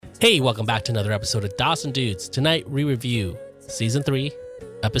Hey, welcome back to another episode of Dawson Dudes. Tonight we review Season 3,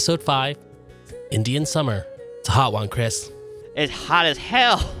 Episode 5, Indian Summer. It's a hot one, Chris. It's hot as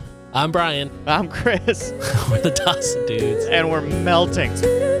hell. I'm Brian. I'm Chris. We're the Dawson Dudes. And we're melting.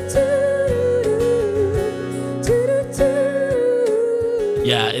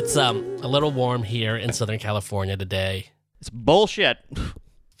 Yeah, it's a little warm here in Southern California today. It's bullshit.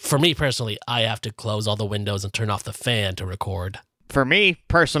 For me personally, I have to close all the windows and turn off the fan to record. For me,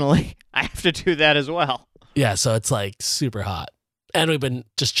 personally, I have to do that as well. Yeah, so it's like super hot. And we've been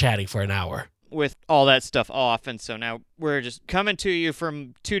just chatting for an hour. With all that stuff off, and so now we're just coming to you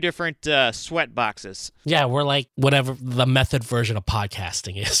from two different sweat boxes. Yeah, we're like whatever the method version of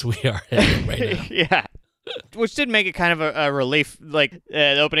podcasting is we are in right now. Yeah. Which did make it kind of a relief. Like,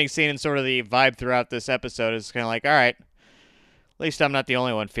 the opening scene and sort of the vibe throughout this episode is kind of like, all right, at least I'm not the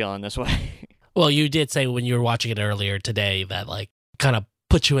only one feeling this way. Well, you did say when you were watching it earlier today that, like, kind of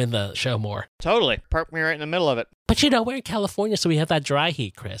put you in the show more. Totally. Parked me right in the middle of it. But, you know, we're in California, so we have that dry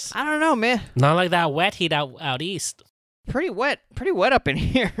heat, Chris. I don't know, man. Not like that wet heat out east. Pretty wet up in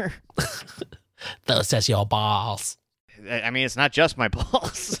here. Those says your balls. I mean, it's not just my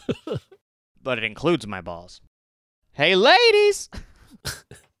balls, but it includes my balls. Hey, ladies!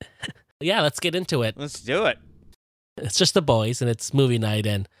 Yeah, let's get into it. Let's do it. It's just the boys, and it's movie night,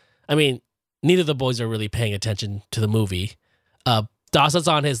 and, I mean, neither of the boys are really paying attention to the movie. Dawson's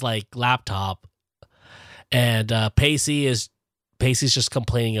on his, like, laptop, and Pacey's just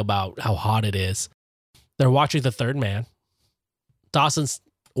complaining about how hot it is. They're watching The Third Man. Dawson's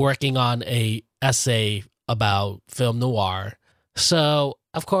working on a essay about film noir. So,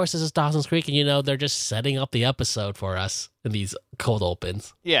 of course, this is Dawson's Creek, and, you know, they're just setting up the episode for us in these cold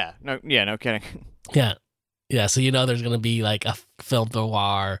opens. Yeah, no kidding. Yeah. Yeah, so you know there's going to be like a film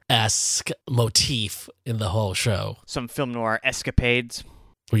noir-esque motif in the whole show. Some film noir escapades.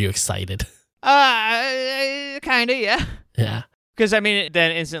 Were you excited? Kinda, yeah. Yeah. Because, I mean, it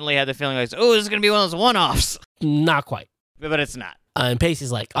then instantly had the feeling like, oh, this is going to be one of those one-offs. Not quite. But it's not. And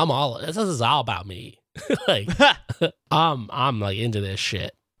Pacey's like, this is all about me. Like, I'm like into this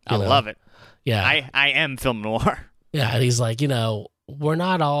shit. I love it. Yeah. I am film noir. Yeah, and he's like, you know, we're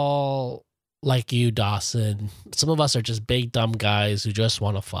not all like you, Dawson. Some of us are just big dumb guys who just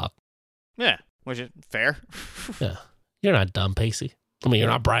want to fuck. Yeah, which is fair. Yeah. You're not dumb, Pacey. I mean, you're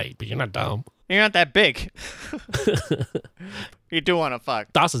not bright, but you're not dumb. You're not that big. You do want to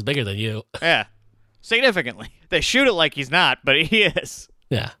fuck. Dawson's bigger than you. Yeah. Significantly. They shoot it like he's not, but he is.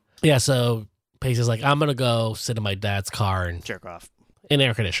 Yeah. Yeah, so Pacey's like, I'm going to go sit in my dad's car and jerk off. In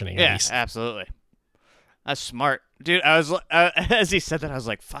air conditioning, at yeah, least. Absolutely. That's smart. Dude, I was as he said that, I was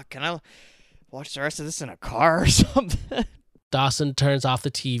like, fuck, can I watch the rest of this in a car or something? Dawson turns off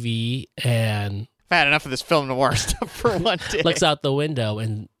the TV and I've had enough of this film noir stuff for one day. Looks out the window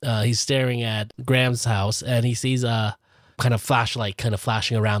and he's staring at Graham's house and he sees a kind of flashlight kind of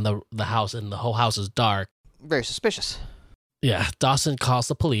flashing around the house and the whole house is dark. Very suspicious. Yeah, Dawson calls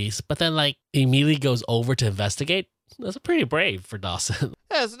the police, but then like immediately goes over to investigate. That's pretty brave for Dawson.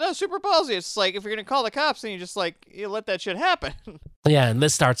 Yeah, it's super ballsy. It's like, if you're going to call the cops, then you let that shit happen. Yeah, and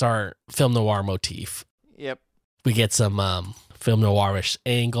this starts our film noir motif. Yep. We get some film noirish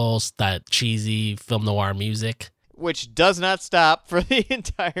angles, that cheesy film noir music. Which does not stop for the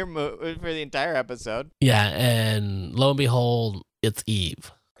entire episode. Yeah, and lo and behold, it's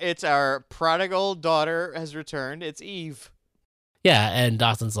Eve. It's our prodigal daughter has returned. It's Eve. Yeah, and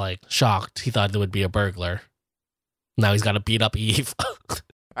Dawson's like shocked. He thought it would be a burglar. Now he's got to beat up Eve. All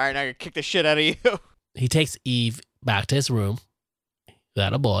right, now I gotta kick the shit out of you. He takes Eve back to his room.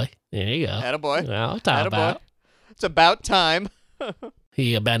 That a boy. There you go. That a boy. Well, talk about. It's about time.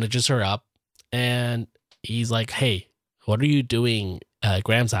 He bandages her up, and he's like, "Hey, what are you doing at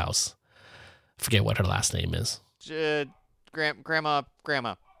Graham's house?" Forget what her last name is. Grandma,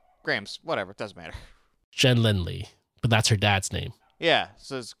 Grams, whatever. It doesn't matter. Jen Lindley, but that's her dad's name. Yeah,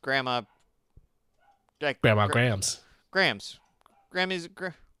 so it's Grandma. Grandma Grams. Grams. Grammy's.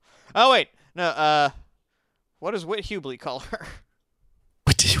 Oh wait, no. What does Whit Hubley call her?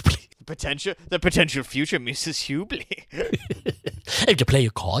 Whit Hubley. The potential future Mrs. Hubley. If you play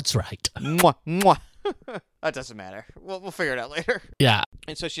your cards right. Mwah, mwah. That doesn't matter. We'll figure it out later. Yeah.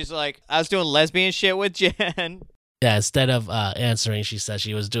 And so she's like, I was doing lesbian shit with Jen. Yeah, instead of answering, she says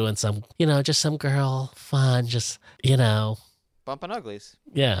she was doing some, just some girl fun, just, bumping uglies.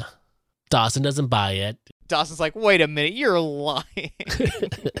 Yeah. Dawson doesn't buy it. Dawson's like, wait a minute, you're lying.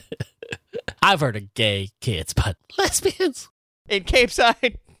 I've heard of gay kids, but lesbians? In Cape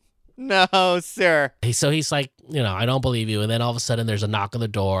Side? No, sir. So he's like, I don't believe you. And then all of a sudden there's a knock on the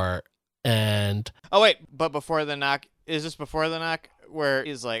door and... Oh, wait, but before the knock, is this before the knock? where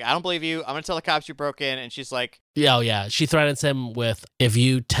he's like, I don't believe you. I'm going to tell the cops you broke in. And she's like, Yeah, oh yeah. She threatens him with, if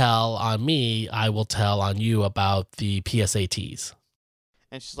you tell on me, I will tell on you about the PSATs.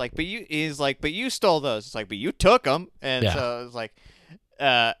 and she's like, he's like, but you stole those. It's like, but you took them. And Yeah. so it's like,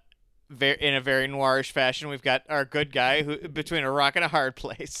 in a very noirish fashion, we've got our good guy who between a rock and a hard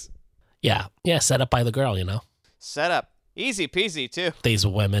place. Yeah. Yeah, set up by the girl, Set up. Easy peasy, too. These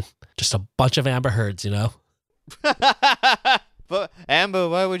women. Just a bunch of Amber Heards, But Amber,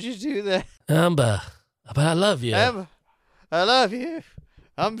 why would you do that? Amber, but I love you. Amber, I love you.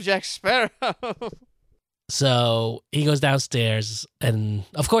 I'm Jack Sparrow. So he goes downstairs, and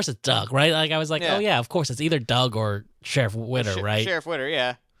of course it's Doug, right? Like I was like, Yeah. oh yeah, of course it's either Doug or Sheriff Witter, right? Sheriff Witter,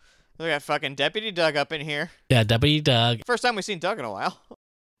 yeah. We got fucking Deputy Doug up in here. Yeah, Deputy Doug. First time we've seen Doug in a while.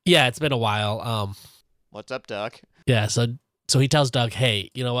 Yeah, it's been a while. What's up, Doug? Yeah, so he tells Doug,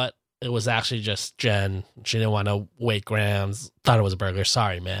 hey, you know what? It was actually just Jen. She didn't want to wait grams. Thought it was a burglar.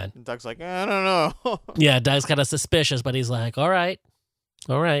 Sorry, man. And Doug's like, I don't know. Yeah, Doug's kind of suspicious, but he's like, all right.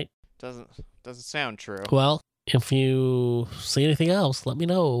 Doesn't sound true. Well, if you see anything else, let me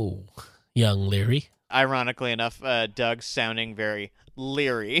know, young Leary. Ironically enough, Doug's sounding very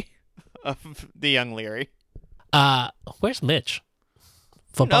leery of the young Leary. Where's Mitch?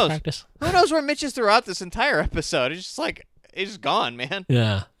 Football knows? practice? Who knows where Mitch is throughout this entire episode? It's just like, he's just gone, man.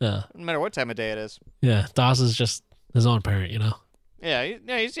 Yeah. No matter what time of day it is. Yeah, Dawson's just his own parent, Yeah,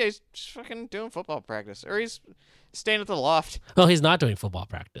 he's just fucking doing football practice. Or he's staying at the loft. Well, he's not doing football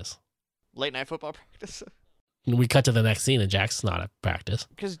practice. Late night football practice. We cut to the next scene, and Jack's not at practice.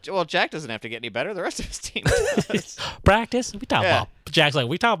 Because, well, Jack doesn't have to get any better. The rest of his team does. Practice? We talk Yeah. about. Jack's like,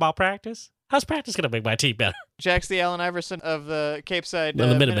 we talk about practice? How's practice going to make my team better? Jack's the Allen Iverson of the Cape Side The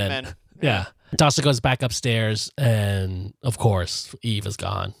Minutemen. Minutemen. Yeah. Dawson goes back upstairs, and of course, Eve is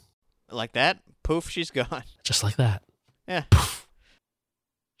gone. Like that, poof, she's gone. Just like that. Yeah. Poof.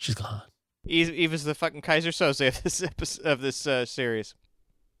 She's gone. Eve is the fucking Kaiser Soze of this of this series.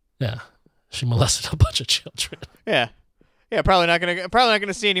 Yeah. She molested a bunch of children. Yeah. Yeah, probably not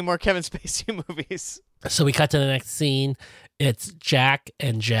gonna see any more Kevin Spacey movies. So we cut to the next scene. It's Jack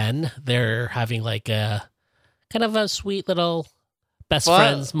and Jen. They're having like a kind of a sweet little best Well,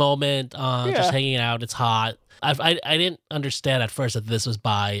 friends moment. yeah. Just hanging out. It's hot. I didn't understand at first that this was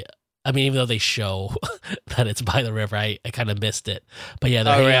by. I mean, even though they show that it's by the river, I kind of missed it. But yeah,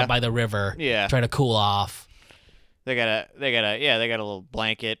 they're hanging out by the river, Yeah. trying to cool off. They got a little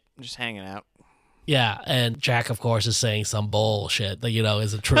blanket just hanging out. Yeah, and Jack, of course, is saying some bullshit that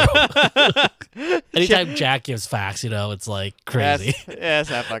isn't true. Anytime Jack gives facts, it's like crazy. That's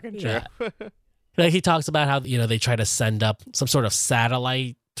not fucking true. Yeah. Like he talks about how they try to send up some sort of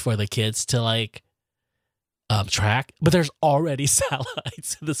satellite for the kids to track, but there's already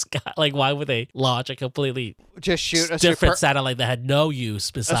satellites in the sky. Like, why would they launch a completely Just shoot a different satellite that had no use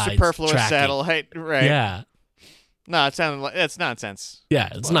besides superfluous tracking? satellite, right? Yeah, No, it sounded like that's nonsense. yeah,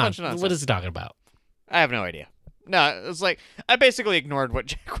 it's Well, a not. bunch of nonsense. What is he talking about? I have no idea. No, it's like I basically ignored what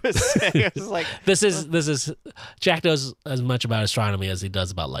Jack was saying. It was like This is Jack knows as much about astronomy as he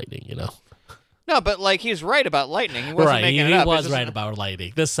does about lightning. no, but like he's right about lightning. He wasn't Right? making He it up. was It's just- right about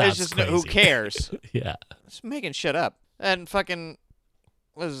lightning. This It's sounds just crazy. who cares? Yeah. Just making shit up. And fucking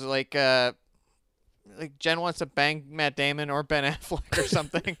was like Jen wants to bang Matt Damon or Ben Affleck or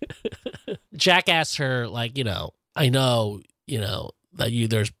something. Jack asks her, I know, that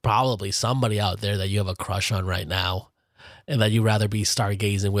there's probably somebody out there that you have a crush on right now and that you'd rather be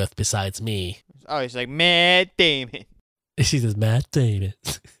stargazing with besides me. Oh, he's like Matt Damon. And she says, Matt Damon.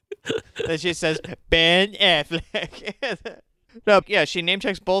 Then she says Ben Affleck. No, yeah, she name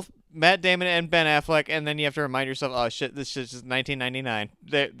checks both Matt Damon and Ben Affleck, and then you have to remind yourself, oh shit, this shit's just 1999.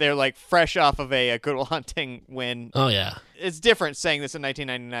 They're like fresh off of a Good Will Hunting win. Oh, yeah. It's different saying this in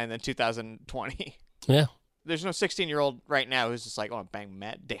 1999 than 2020. Yeah, There's no 16-year-old right now who's just like, oh, bang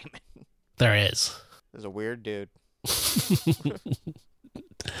Matt Damon. there is. There's a weird dude.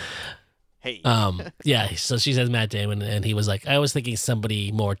 Hey. Yeah, so she says Matt Damon, and he was like, I was thinking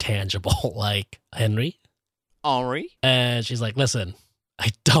somebody more tangible, like Henry. Henri? And she's like, listen, I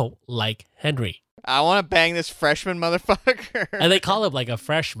don't like Henry. I want to bang this freshman motherfucker. And they call him like a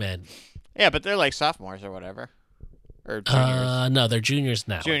freshman. Yeah, but they're like sophomores or whatever. Or juniors. No, they're juniors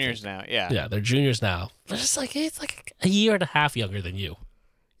now. I Juniors think. now, yeah. Yeah, they're juniors now. They're just like, it's like a year and a half younger than you.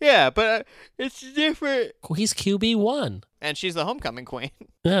 Yeah, but it's different. He's QB1. And she's the homecoming queen.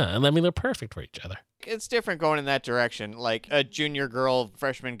 Yeah, and I mean, they're perfect for each other. It's different going in that direction. Like a junior girl,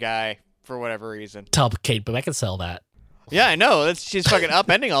 freshman guy, for whatever reason. Tell Kate Beckinsale that. Yeah, I know. She's fucking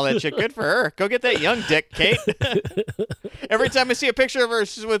upending all that shit. Good for her. Go get that young dick, Kate. Every time I see a picture of her,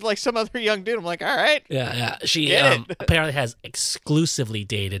 she's with like some other young dude. I'm like, all right. Yeah. She Get it. apparently has exclusively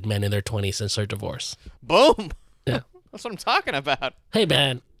dated men in their 20s since her divorce. Boom. Yeah. That's what I'm talking about. Hey,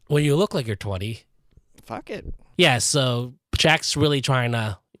 man, when you look like you're 20. Fuck it. Yeah, so Jack's really trying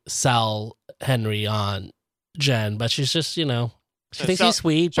to sell Henry on Jen, but she's just, she thinks he's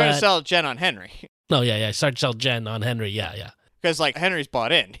sweet. Trying but... to sell Jen on Henry. No, yeah. Start to sell Jen on Henry. Yeah. Because, like, Henry's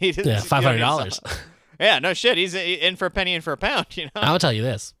bought in. Yeah, $500. Yeah, no shit. He's in for a penny, in for a pound, I'll tell you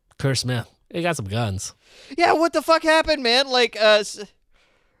this. Kerr Smith, he got some guns. Yeah, what the fuck happened, man? Like,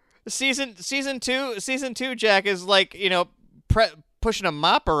 season two, Jack is like, pushing a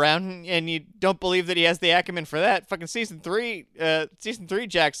mop around, and you don't believe that he has the acumen for that. Fucking season three,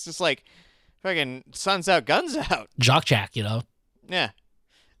 Jack's just like, fucking suns out, guns out. Jock Jack, Yeah.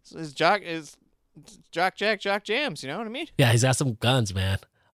 So his Jock Jack, Jock Jams, you know what I mean? Yeah, he's got some guns, man.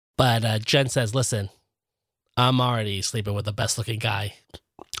 But Jen says, listen, I'm already sleeping with the best looking guy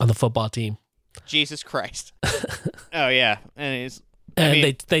on the football team. Jesus Christ. Oh, yeah. And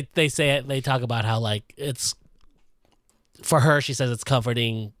they say it, they talk about how, like, it's, for her, she says it's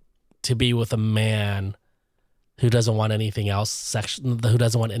comforting to be with a man who doesn't want anything else, who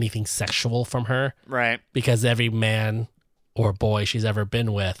doesn't want anything sexual from her. Right. Because every man or boy she's ever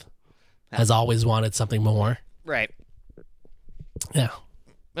been with has always wanted something more. Right. Yeah.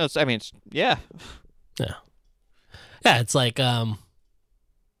 Yeah. Yeah. Yeah, it's like,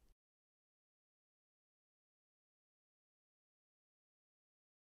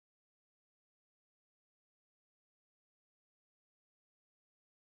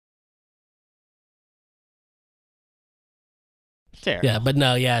 Terrible. yeah, but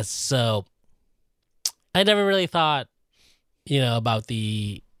no, yeah, so I never really thought, about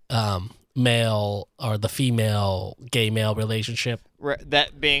the male or the female gay male relationship.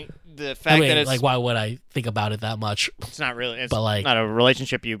 That being the fact that it's like, why would I think about it that much? It's not really. It's but like, not a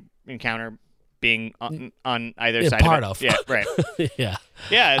relationship you encounter being on either side. Part of. of. Yeah. Right. Yeah.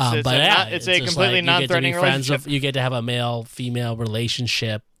 Yeah. It's a just completely like, non-threatening relationship. You get to have a male female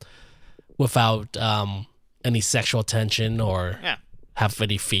relationship without any sexual tension or have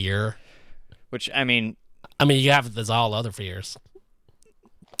any fear. Which you have there's all other fears.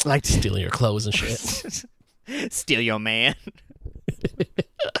 Like stealing your clothes and shit. Steal your man.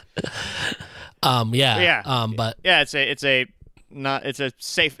 But yeah, it's a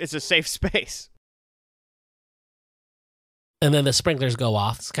safe space. And then the sprinklers go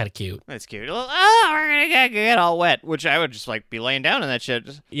off. It's kind of cute. That's cute. Oh, we're gonna get all wet, which I would just like be laying down in that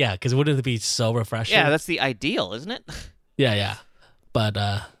shit. Yeah, because wouldn't it be so refreshing? Yeah, that's the ideal, isn't it? Yeah. But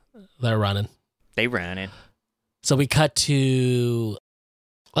they're running. They running. So we cut to,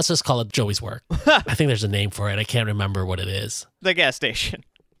 let's just call it Joey's work. I think there's a name for it. I can't remember what it is. The gas station.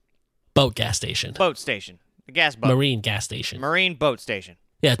 Boat gas station. Boat station. The gas boat. Marine gas station. Marine boat station.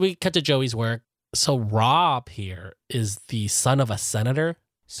 Yeah, we cut to Joey's work. So Rob here is the son of a senator.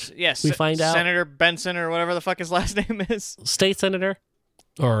 Yes. We find out. Senator Benson or whatever the fuck his last name is. State senator?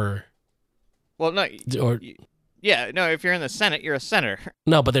 Or... Well, no. Or... Yeah, no, if you're in the Senate, you're a senator.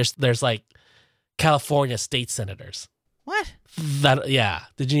 No, but there's like California state senators. What? Yeah.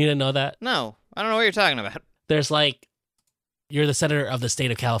 Did you need to know that? No, I don't know what you're talking about. There's like, you're the senator of the state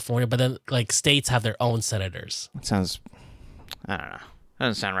of California, but then like states have their own senators. That sounds, I don't know. That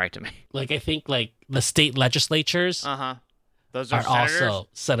doesn't sound right to me. Like, I think like the state legislatures Those are senators? Also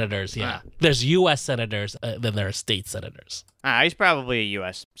senators, yeah. There's U.S. senators, then there are state senators. He's probably a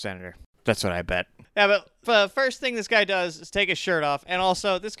U.S. senator. That's what I bet. Yeah, but the first thing this guy does is take his shirt off, and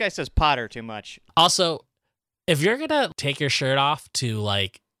also, this guy says Potter too much. Also, if you're gonna take your shirt off to,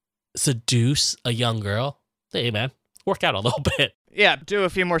 like, seduce a young girl, hey, man, work out a little bit. Yeah, do a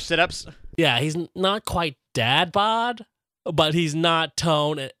few more sit-ups. Yeah, he's not quite dad bod, but he's not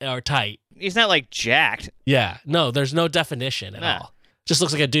tone or tight. He's not, like, jacked. Yeah, no, there's no definition at all. Just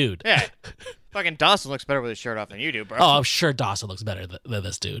looks like a dude. Yeah. Fucking Dawson looks better with his shirt off than you do, bro. Oh, I'm sure Dawson looks better than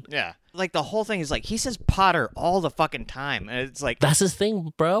this dude. Yeah. Like, the whole thing is, like, he says Potter all the fucking time. And it's like... That's his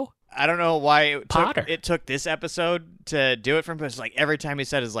thing, bro. I don't know why it took this episode to do it for him, but it's like every time he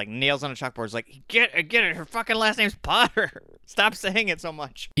said is like nails on a chalkboard. It's like, get it. Her fucking last name's Potter. Stop saying it so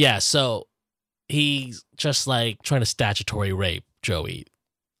much. Yeah, so he's just, like, trying to statutory rape Joey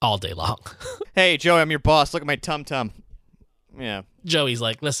all day long. Hey, Joey, I'm your boss. Look at my tum-tum. Yeah. Joey's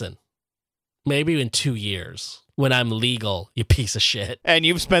like, listen, maybe in 2 years, when I'm legal, you piece of shit. And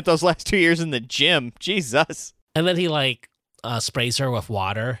you've spent those last 2 years in the gym. Jesus. And then he, like, sprays her with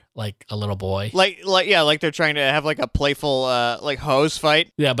water, like a little boy. Like they're trying to have, like, a playful, like, hose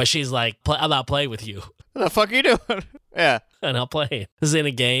fight. Yeah, but she's like, I'm not playing with you. What the fuck are you doing? Yeah. and I'll play it. This ain't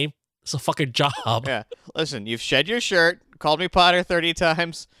a game. It's a fucking job. Yeah. Listen, you've shed your shirt, called me Potter 30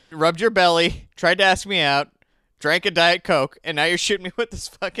 times, rubbed your belly, tried to ask me out, drank a Diet Coke, and now you're shooting me with this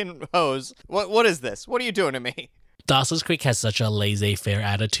fucking hose. What is this? What are you doing to me? Dawson's Creek has such a laissez-faire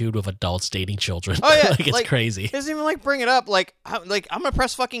attitude with adults dating children. Oh, yeah. Like, it's crazy. He doesn't even, bring it up. I'm gonna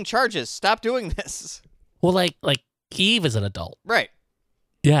press fucking charges. Stop doing this. Well, like Eve is an adult. Right.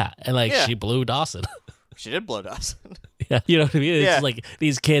 Yeah, and Yeah. she blew Dawson. She did blow Dawson. Yeah, you know what I mean? It's Yeah. just like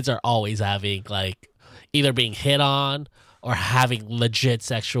these kids are always having either being hit on or having legit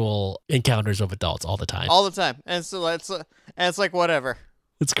sexual encounters with adults all the time. All the time. And so it's like, whatever.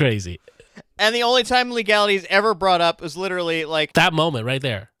 It's crazy. And the only time legality is ever brought up is literally That moment right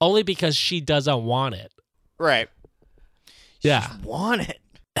there. Only because she doesn't want it. right. Yeah. Just want it.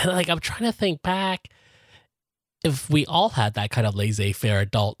 And I'm trying to think back if we all had that kind of laissez-faire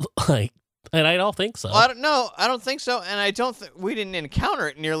adult, and I don't think so. Well, I don't know. I don't think so. And I don't think we didn't encounter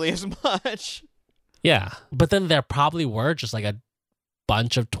it nearly as much. Yeah. But then there probably were just a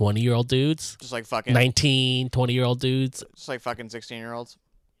bunch of 20-year-old dudes, Just like fucking 19, 20-year-old dudes. Just like fucking 16-year-olds.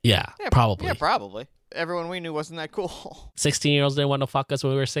 Yeah, probably. Yeah, probably. Everyone we knew wasn't that cool. 16-year-olds didn't want to fuck us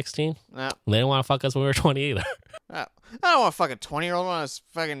when we were 16. No. They didn't want to fuck us when we were 20 either. I don't want to fuck a 20-year-old when I was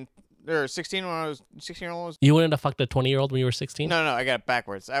fucking... Or 16 when I was... 16-year-old was... You wouldn't have fucked a 20-year-old when you were 16? No, I got it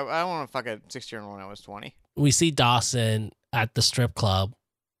backwards. I don't want to fuck a 16-year-old when I was 20. We see Dawson at the strip club.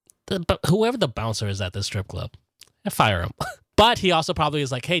 Whoever the bouncer is at the strip club, I fire him. But he also probably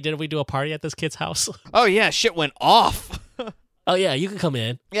is like, hey, didn't we do a party at this kid's house? Oh, yeah, shit went off. Oh, yeah, you can come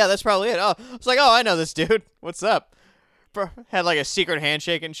in. Yeah, that's probably it. Oh, it's like, oh, I know this dude. What's up? Had a secret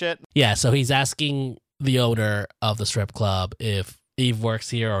handshake and shit. Yeah, so he's asking the owner of the strip club if Eve works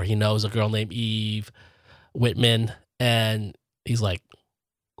here or he knows a girl named Eve Whitman. And he's like,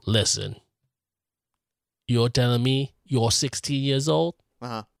 listen, you're telling me you're 16 years old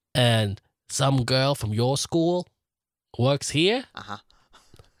Uh-huh. and some girl from your school works here? Uh-huh.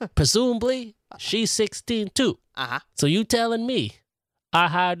 Presumably, she's 16 too. Uh-huh. So you telling me I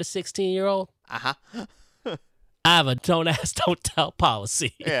hired a 16-year-old? Uh-huh. I have a don't ask, don't tell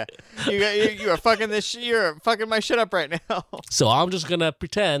policy. Yeah. You are fucking this you're fucking my shit up right now. So I'm just going to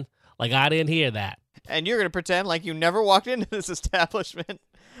pretend like I didn't hear that. And you're going to pretend like you never walked into this establishment.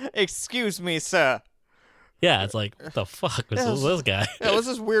 Excuse me, sir. Yeah, it's like, what the fuck was this guy? Yeah, what's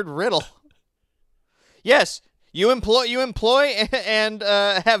this weird riddle? Yes, you employ and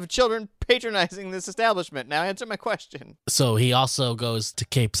have children patronizing this establishment. Now answer my question. So he also goes to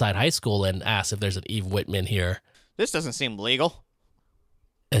Cape Side High School and asks if there's an Eve Whitman here. This doesn't seem legal.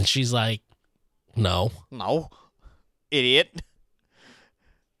 And she's like, no. No. Idiot.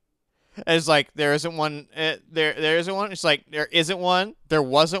 It's like, there isn't one. There isn't one. It's like, there isn't one. There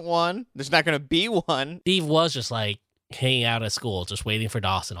wasn't one. There's not going to be one. Eve was just hanging out at school, just waiting for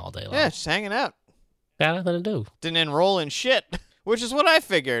Dawson all day long. Yeah, just hanging out. Got nothing to do. Didn't enroll in shit, which is what I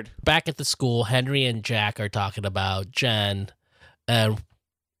figured. Back at the school, Henry and Jack are talking about Jen, and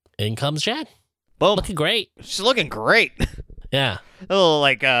in comes Jen. Boom. Looking great. She's looking great. Yeah. A little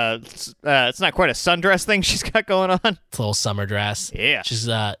it's not quite a sundress thing she's got going on. It's a little summer dress. Yeah. She's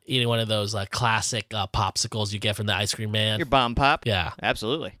eating one of those classic popsicles you get from the ice cream man. Your bomb pop. Yeah.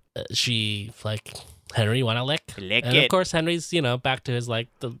 Absolutely. She Henry, you want to lick? Lick and it. of course, Henry's back to his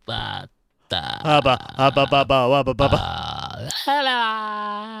It's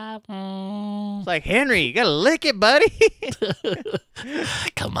like, Henry, you gotta lick it, buddy.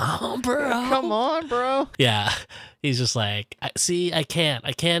 Come on, bro. Come on, bro. Yeah. He's just like, I can't.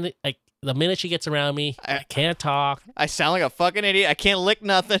 The minute she gets around me, I can't talk. I sound like a fucking idiot. I can't lick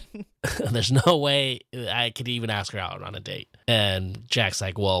nothing. There's no way I could even ask her out on a date. And Jack's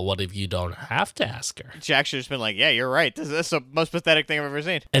like, well, what if you don't have to ask her? Jack should have been like, yeah, you're right. This is the most pathetic thing I've ever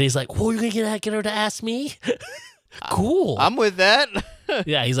seen. And he's like, well, you're going to get her to ask me? Cool. I'm with that.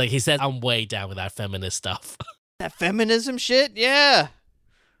 Yeah, he said, I'm way down with that feminist stuff. That feminism shit? Yeah.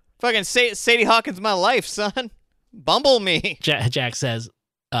 Fucking Sadie Hawkins my life, son. Bumble me. Jack says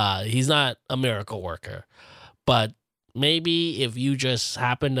he's not a miracle worker, but maybe if you just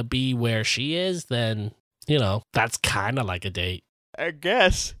happen to be where she is, then, that's kind of like a date. I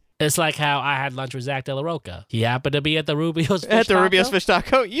guess. It's like how I had lunch with Zach De La Roca. He happened to be at the Rubio's Fish At the Taco, Rubio's Fish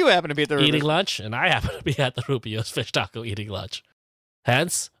Taco. You happen to be at the eating Rubio's. lunch, and I happen to be at the Rubio's Fish Taco eating lunch.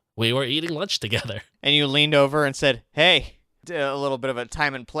 Hence, we were eating lunch together. And you leaned over and said, hey. A little bit of a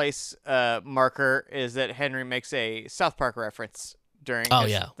time and place marker is that Henry makes a South Park reference during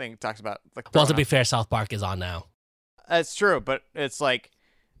his thing. Talks about Well, to be fair, South Park is on now. That's true, but it's like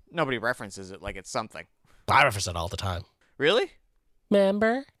nobody references it like it's something. I reference it all the time. Really?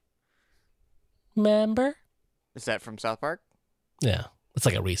 Remember? Is that from South Park? Yeah. It's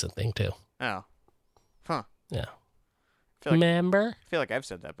like a recent thing, too. Oh. Huh. Yeah. I feel like I've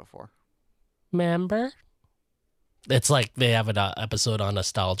said that before. Member? It's like they have an episode on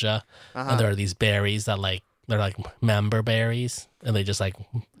nostalgia, and there are these berries that like they're like member berries, and they just like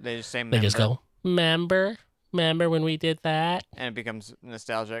they just say member. They just go member when we did that, and it becomes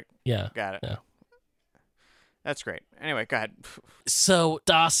nostalgic. Yeah, got it. Yeah, that's great. Anyway, go ahead. So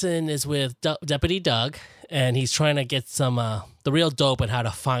Dawson is with Deputy Doug, and he's trying to get some the real dope on how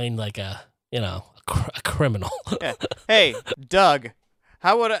to find like a criminal. Yeah. Hey, Doug,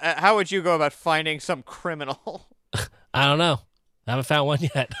 how would you go about finding some criminal? I don't know. I haven't found one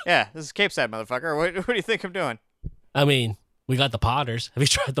yet. Yeah, this is Cape Side, motherfucker. What do you think I'm doing? I mean, we got the Potters. Have you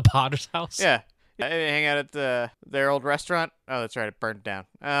tried the Potters house? Yeah. Hang out at their old restaurant. Oh, that's right. It burned down.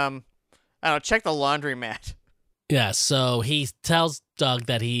 I don't know. Check the laundromat. Yeah, so he tells Doug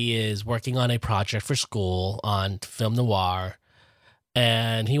that he is working on a project for school on film noir,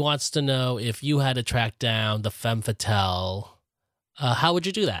 and he wants to know if you had to track down the femme fatale, how would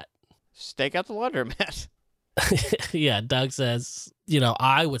you do that? Stake out the laundromat. Yeah, Doug says,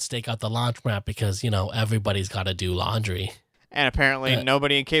 I would stake out the laundromat because, everybody's got to do laundry. And apparently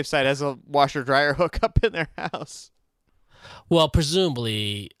nobody in Cape Side has a washer-dryer hookup in their house. Well,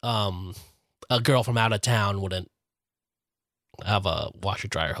 presumably, a girl from out of town wouldn't have a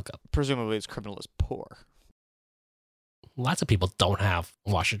washer-dryer hookup. Presumably, this criminal is poor. Lots of people don't have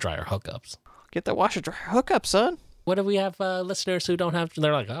washer-dryer hookups. Get that washer-dryer hookup, son. What if we have listeners who don't have?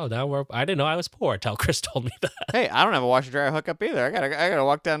 They're like, oh, now I didn't know I was poor until Chris told me that. Hey, I don't have a washer-dryer hookup either. I gotta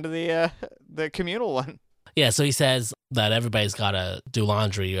walk down to the communal one. Yeah, so he says that everybody's gotta do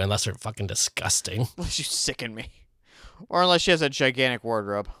laundry unless they're fucking disgusting. Unless you sicken me, or unless she has a gigantic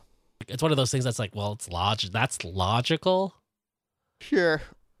wardrobe. It's one of those things that's like, well, that's logical. Sure.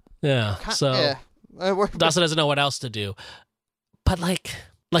 Yeah. So yeah. Dawson doesn't know what else to do, but like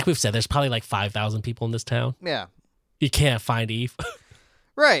we've said, there's probably like 5,000 people in this town. Yeah. You can't find Eve.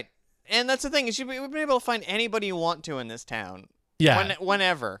 Right. And that's the thing, is you've been able to find anybody you want to in this town. Yeah.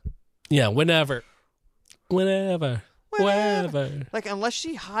 Whenever. Yeah, whenever. Like, unless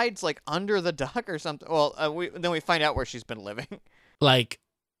she hides, like, under the dock or something. Well, then we find out where she's been living. Like,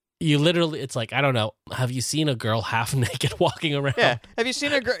 you literally, it's like, I don't know. Have you seen a girl half naked walking around? Yeah. Have you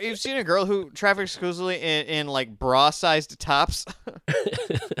seen you've seen a girl who traffics exclusively in like, bra-sized tops?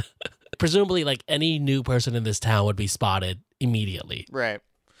 Presumably, like, any new person in this town would be spotted immediately. Right.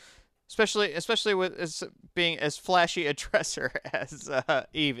 Especially with being as flashy a dresser as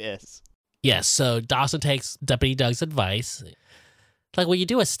Eve is. Yes, so Dawson takes Deputy Doug's advice. Like, when you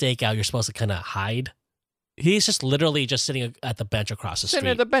do a stakeout, you're supposed to kind of hide. He's just literally just sitting at the bench across the street.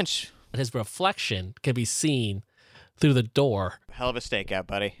 Sitting at the bench. His reflection can be seen through the door. Hell of a stakeout,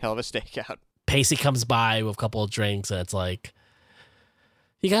 buddy. Hell of a stakeout. Pacey comes by with a couple of drinks, and it's like,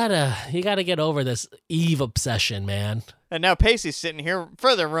 you gotta get over this Eve obsession, man. And now Pacey's sitting here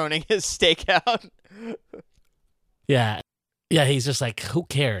further ruining his stakeout. Yeah. Yeah, he's just like, who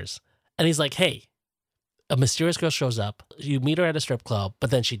cares? And he's like, hey, a mysterious girl shows up. You meet her at a strip club, but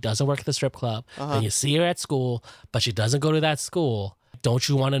then she doesn't work at the strip club. And you see her at school, but she doesn't go to that school. Don't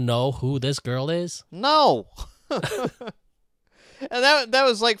you want to know who this girl is? No. And that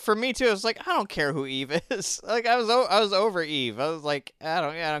was like, for me too, I was like, I don't care who Eve is. Like, I was over Eve. I was like, I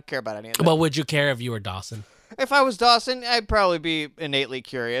don't care about any of that. But would you care if you were Dawson? If I was Dawson, I'd probably be innately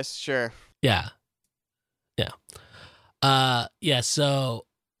curious. Sure. Yeah. Yeah, so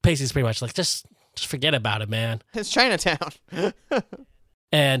Pacey's pretty much like, just forget about it, man. It's Chinatown.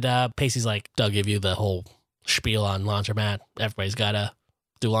 And Pacey's like, Doug give you the whole spiel on laundromat. Everybody's gotta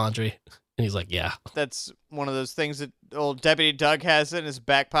do laundry. And he's like, yeah. That's one of those things that old Deputy Doug has in his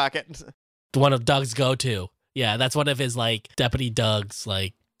back pocket. One of Doug's go-to. Yeah, that's one of his, like, Deputy Doug's,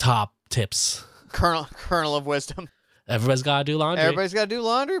 like, top tips. Kernel of wisdom. Everybody's got to do laundry. Everybody's got to do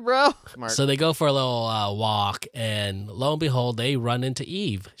laundry, bro. Smart. So they go for a little walk, and lo and behold, they run into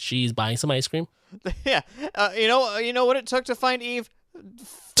Eve. She's buying some ice cream. Yeah. You know what it took to find Eve?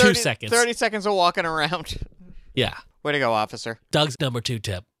 2 seconds. 30 seconds of walking around. Yeah. Way to go, officer. Doug's number 2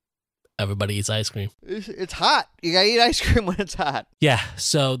 tip. Everybody eats ice cream. It's hot. You gotta eat ice cream when it's hot. Yeah,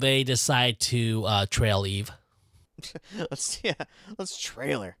 so they decide to trail Eve. Let's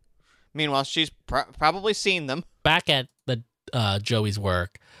trail her. Meanwhile, she's probably seen them. Back at the Joey's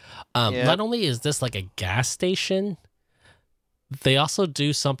work, not only is this like a gas station, they also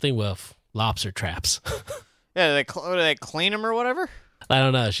do something with lobster traps. Yeah, do they clean them or whatever? I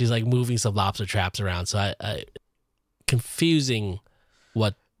don't know. She's like moving some lobster traps around, so I confusing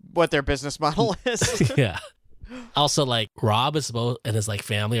what their business model is. Yeah. Also, like, Rob is supposed and his like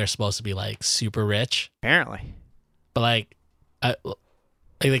family are supposed to be like super rich. Apparently. But like,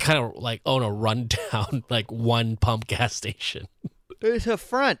 they kind of like own a rundown like one pump gas station. There's a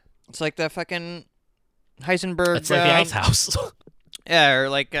front. It's like the fucking Heisenberg. It's like the ice house. Yeah, or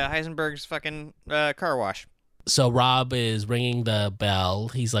like Heisenberg's fucking car wash. So Rob is ringing the bell.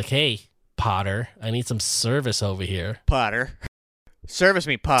 He's like, "Hey, Potter, I need some service over here. Potter. Service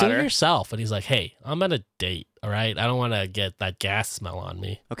me, Do it Potter. yourself." And he's like, "Hey, I'm on a date, all right? I don't want to get that gas smell on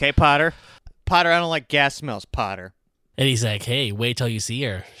me." Okay, Potter. Potter, I don't like gas smells, Potter. And he's like, "Hey, wait till you see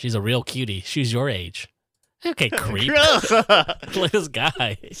her. She's a real cutie. She's your age." Okay, creep. Gross. Look at this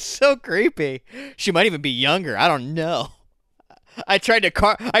guy. So creepy. She might even be younger. I don't know. I tried to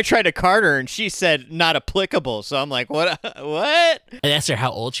card her and she said not applicable. So I'm like, what? What? I asked her how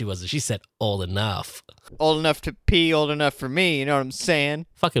old she was, and she said old enough. Old enough to pee, old enough for me. You know what I'm saying?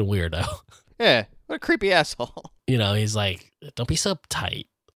 Fucking weirdo. Yeah. What a creepy asshole. You know, he's like, "Don't be so uptight."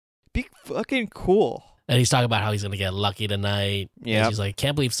 Be fucking cool. And he's talking about how he's gonna get lucky tonight. Yeah. And she's like,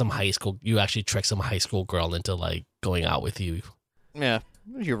 "Can't believe you actually tricked some high school girl into like going out with you." Yeah.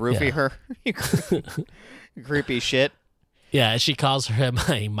 You roofie Yeah. her. You creepy shit. Yeah, and she calls him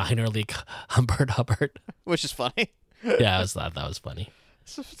a minor league Hubbard. Which is funny. Yeah, I thought that was funny.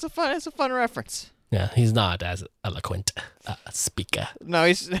 It's a fun reference. Yeah, he's not as eloquent a speaker. No,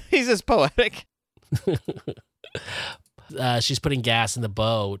 he's as poetic. She's putting gas in the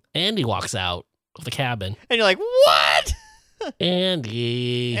boat. Andy walks out of the cabin. And you're like, what?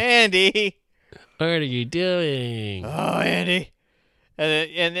 Andy, Andy. what are you doing? Oh, Andy.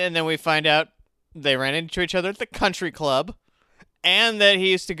 And then we find out they ran into each other at the country club, and that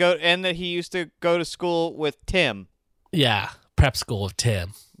he used to go to school with Tim Yeah, prep school with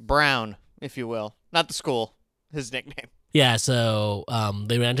Tim. Brown, if you will. Not the school, his nickname. Yeah, so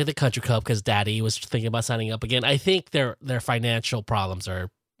they ran to the country club because Daddy was thinking about signing up again. I think their financial problems are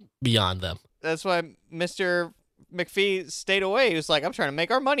beyond them. That's why Mr. McPhee stayed away. He was like, I'm trying to make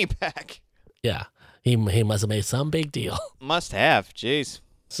our money back. Yeah, he must have made some big deal. Must have. Jeez.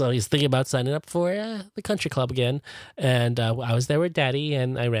 So he's thinking about signing up for the country club again. And I was there with Daddy,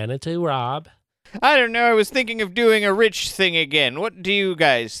 and I ran into Rob. I don't know. I was thinking of doing a rich thing again. What do you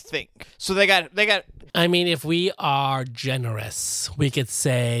guys think? So they got. I mean, if we are generous, we could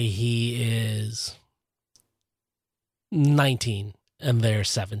say he is 19 and they're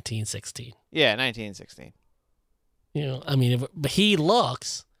 17, 16. Yeah, 1916. You know, I mean, but he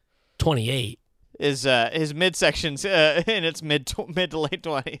looks 28. His midsection's in its mid to late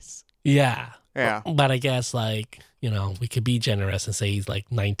 20s. Yeah. Yeah. But I guess, like, you know, we could be generous and say he's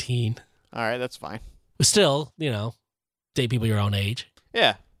like 19. All right, that's fine. But still, you know, date people your own age.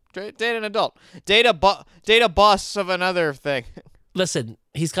 Yeah, date an adult. Date a boss of another thing. Listen,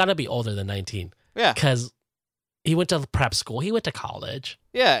 he's got to be older than 19 Yeah, because he went to the prep school. He went to college.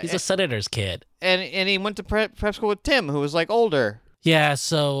 yeah. He's a senator's kid. and he went to prep school with Tim, who was like older. Yeah,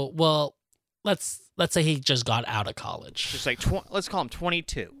 so, well, let's say he just got out of college. Just like let's call him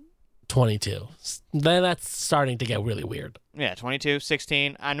 22. 22. Then that's starting to get really weird. Yeah, 22,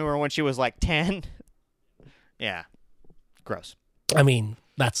 16. I knew her when she was like 10. Yeah, gross. I mean,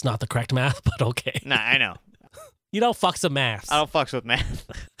 that's not the correct math, but okay. Nah, I know. You don't fuck some math. I don't fucks with math.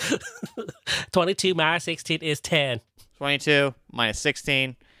 22 minus 16 is 10. 22 minus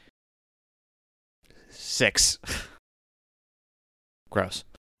 16. 6. Gross.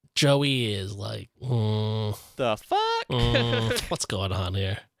 Joey is like, The fuck? what's going on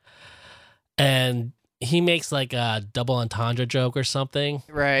here? And he makes like a double entendre joke or something.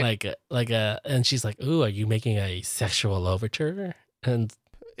 Right. And she's like, "Ooh, are you making a sexual overture?" And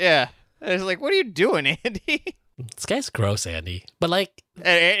Yeah. I was like, what are you doing, Andy? this guy's gross, Andy. But like, And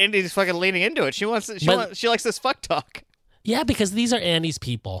Andy's fucking leaning into it. She likes this fuck talk. yeah, because these are Andy's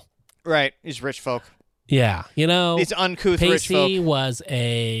people. Right. These rich folk. Yeah, you know, These uncouth rich Pacey folk. was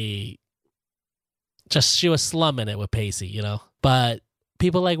she was slumming it with Pacey, you know. But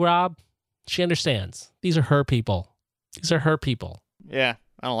people like Rob, she understands. These are her people. These are her people. Yeah.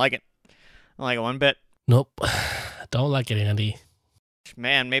 I don't like it. I don't like it one bit. Nope. Don't like it, Andy.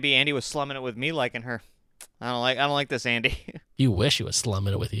 Man, maybe Andy was slumming it with me liking her. I don't like this, Andy. You wish he was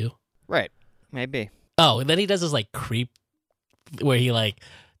slumming it with you. Right. Maybe. Oh, and then he does this like creep where he like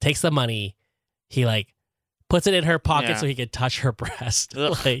takes the money, he like puts it in her pocket Yeah. so he can touch her breast.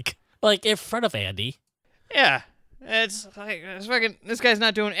 Ugh. like in front of Andy. Yeah. It's fucking, this guy's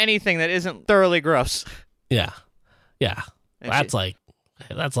not doing anything that isn't thoroughly gross. Yeah. Yeah. And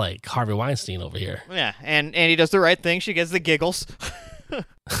That's like Harvey Weinstein over here. Yeah, and Andy does the right thing. She gets the giggles.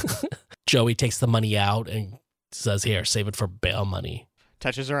 Joey takes the money out and says, "Here, save it for bail money."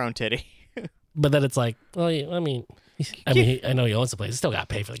 Touches her own titty. But then it's like, well, I mean, I know he owns the place. He still got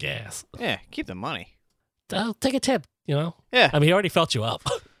to pay for the gas. Yeah, keep the money. I'll take a tip, you know? Yeah. I mean, he already felt you up.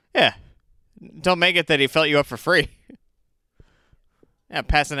 Yeah. Don't make it that he felt you up for free. Yeah,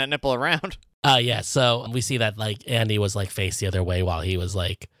 passing that nipple around. Yeah, so we see that, like, Andy was, like, faced the other way while he was,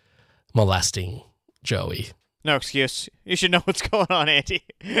 like, molesting Joey. No excuse. You should know what's going on, Andy.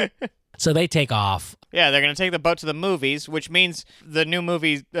 So they take off. Yeah, they're going to take the boat to the movies, which means the new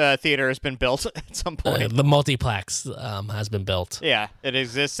movie theater has been built at some point. The multiplex has been built. Yeah, it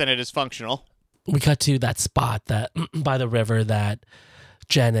exists and it is functional. We cut to that spot that by the river that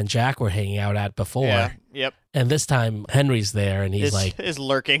Jen and Jack were hanging out at before. Yeah, yep. And this time Henry's there and he's like... is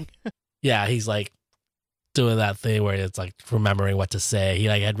lurking. Yeah, he's like doing that thing where it's like remembering what to say. He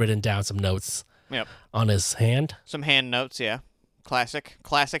like had written down some notes on his hand. Some hand notes, yeah.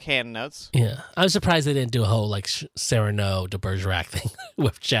 Classic hand notes. Yeah. I was surprised they didn't do a whole like Cyrano de Bergerac thing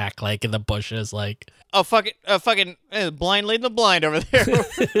with Jack like in the bushes like... Oh, fucking blind leading the blind over there.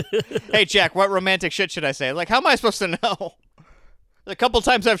 Hey, Jack, what romantic shit should I say? Like, how am I supposed to know? A couple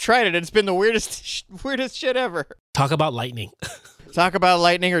times I've tried it, and it's been the weirdest shit ever. Talk about lightning. Talk about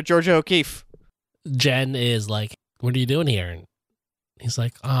lightning or Georgia O'Keeffe. Jen is like, what are you doing here? And he's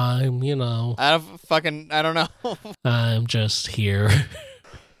like, I'm, you know. I don't know. I'm just here.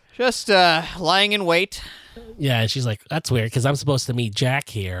 Just lying in wait. Yeah, and she's like, that's weird, because I'm supposed to meet Jack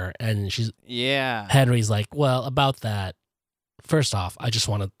here. And Henry's like, well, about that, first off, I just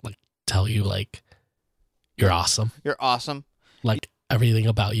want to like tell you, like, you're awesome. You're awesome. Like, everything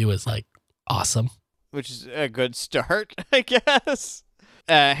about you is like awesome. Which is a good start, I guess.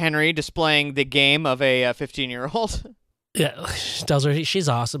 Henry displaying the game of a 15-year-old. Yeah, she tells her she's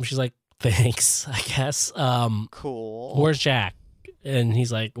awesome. She's like, thanks, I guess. Cool. Where's Jack? And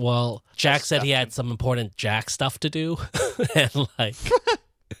he's like, well, Jack said he had some important Jack stuff to do. And like,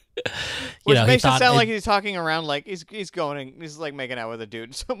 which makes it sound like he's talking around like he's like making out with a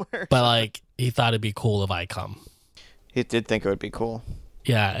dude somewhere. But like, he thought it'd be cool if I come. He did think it would be cool.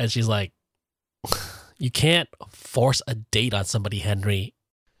 Yeah, and she's like, you can't force a date on somebody, Henry.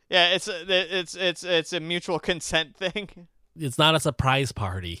 Yeah, it's a mutual consent thing. It's not a surprise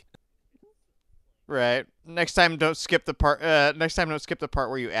party. Right. Next time, don't skip the part. Don't skip the part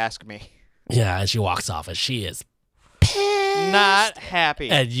where you ask me. Yeah, and she walks off, and she is pissed. Not happy.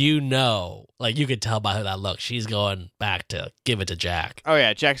 And like you could tell by how that looks, she's going back to give it to Jack. Oh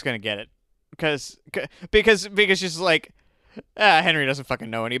yeah, Jack's gonna get it because she's like, Henry doesn't fucking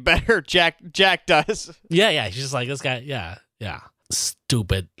know any better. Jack does. Yeah. She's just like, this guy. Yeah.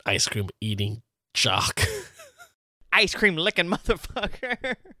 Stupid ice cream eating jock. Ice cream licking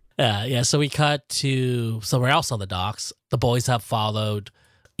motherfucker. Yeah. So we cut to somewhere else on the docks. The boys have followed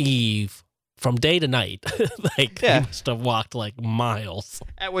Eve from day to night. They must have walked like miles.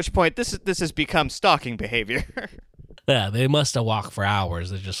 At which point, this has become stalking behavior. Yeah, they must have walked for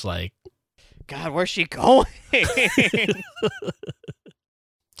hours. They're just like, God, where's she going?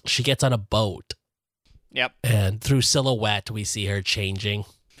 She gets on a boat. Yep. And through silhouette, we see her changing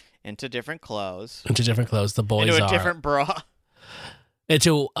into different clothes. The boys into a different bra.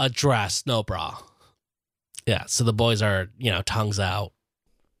 Into a dress, no bra. Yeah, so the boys are, tongues out.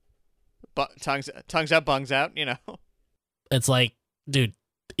 Tongues out, bungs out, It's like, dude,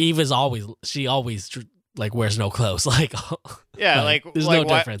 Eve is always like wears no clothes. Like, yeah, like there's like,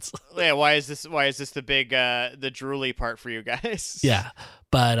 no difference. Yeah, why is this the big the drooly part for you guys? Yeah,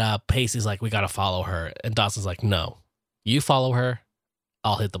 but Pacey's like, we gotta follow her, and Dawson's like, no, you follow her,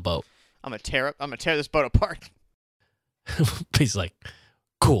 I'll hit the boat. I'm gonna tear this boat apart. Pacey's like,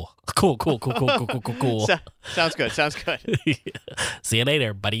 cool. Sounds good. See you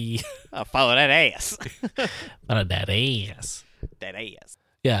later, buddy. I'll follow that ass. Follow that ass. That ass.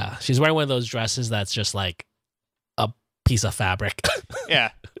 Yeah, she's wearing one of those dresses that's just like a piece of fabric. Yeah,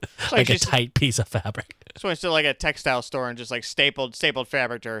 like a tight piece of fabric. She went to like a textile store and just like stapled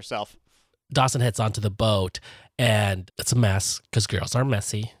fabric to herself. Dawson heads onto the boat, and it's a mess because girls are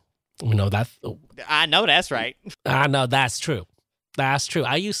messy. We know that. I know that's right. I know that's true. That's true.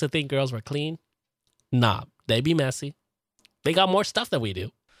 I used to think girls were clean. Nah, they be messy. They got more stuff than we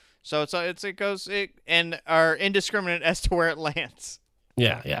do. So it goes and are indiscriminate as to where it lands.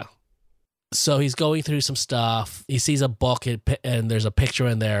 Yeah. So he's going through some stuff. He sees a book and there's a picture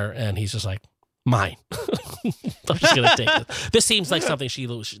in there, and he's just like, mine. I'm just gonna take this. This seems like something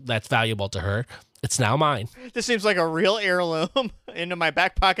that's valuable to her. It's now mine. This seems like a real heirloom. Into my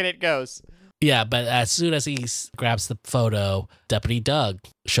back pocket it goes. Yeah, but as soon as he grabs the photo, Deputy Doug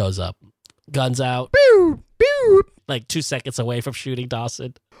shows up. Guns out. Pew, pew. Like 2 seconds away from shooting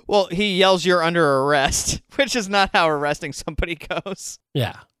Dawson. Well, he yells, "You're under arrest," which is not how arresting somebody goes.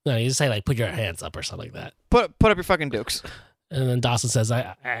 Yeah. No, you just say, like, put your hands up or something like that. Put up your fucking dukes. And then Dawson says,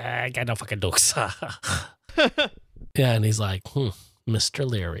 I got no fucking dukes. Yeah, and he's like, Mr.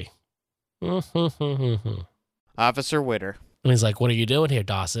 Leary. And Officer Witter. he's like, what are you doing here,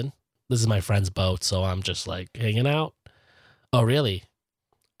 Dawson? This is my friend's boat, so I'm just like hanging out. Oh, really?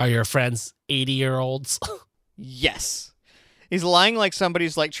 Are your friends 80-year-olds? Yes. He's lying like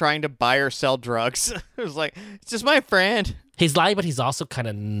somebody's like trying to buy or sell drugs. It was like, it's just my friend. He's lying, but he's also kind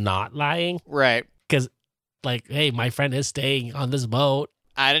of not lying. Right. Because, like, hey, my friend is staying on this boat.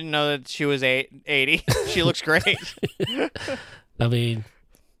 I didn't know that she was 80. She looks great. I mean,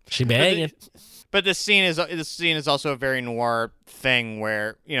 she banging. But this scene is also a very noir thing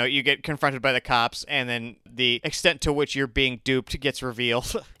where, you know, you get confronted by the cops and then the extent to which you're being duped gets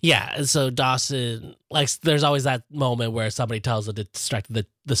revealed. Yeah, and so Dawson, like, there's always that moment where somebody tells him to strike the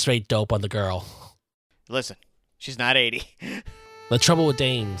straight dope on the girl. Listen, she's not 80. The trouble with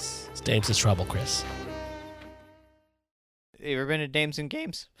dames is trouble, Chris. You ever been to Dames and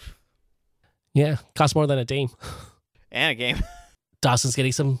Games? Yeah, costs more than a dame. And a game. Dawson's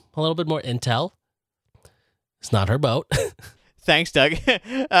getting a little bit more intel. It's not her boat. Thanks, Doug.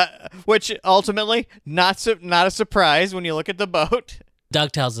 Which ultimately, not a surprise when you look at the boat.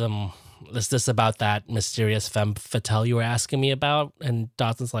 Doug tells him, is this about that mysterious femme fatale you were asking me about? And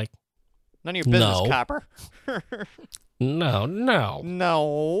Dawson's like, None of your business, No. copper. no,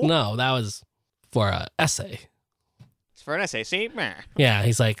 that was for an essay. It's for an essay. See? Meh. Yeah,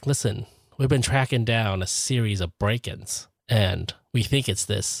 he's like, listen, we've been tracking down a series of break-ins, and we think it's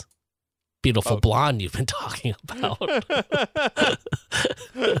this beautiful blonde you've been talking about.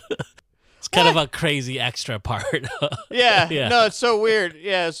 It's kind of a crazy extra part. Yeah. Yeah. No, it's so weird.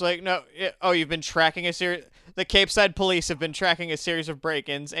 Yeah, it's like, no. You've been tracking a series. The Cape Side Police have been tracking a series of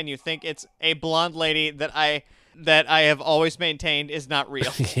break-ins, and you think it's a blonde lady that I have always maintained is not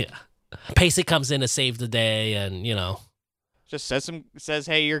real. Yeah. Pacey comes in to save the day, and, you know. Just says,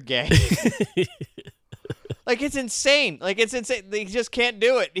 hey, you're gay. Like, it's insane. He just can't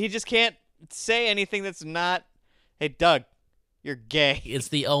do it. He just can't say anything that's not, hey, Doug, you're gay. It's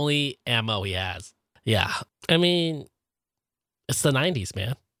the only ammo he has. Yeah. I mean, it's the 90s,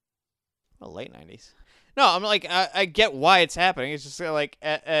 man. Well, late 90s. No, I'm like, I get why it's happening. It's just like,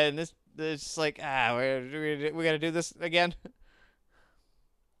 and this, it's just like, we got to do this again.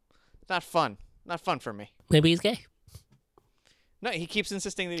 It's not fun. Not fun for me. Maybe he's gay. No, he keeps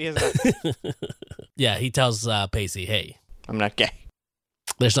insisting that he is not. Yeah, he tells Pacey, hey, I'm not gay.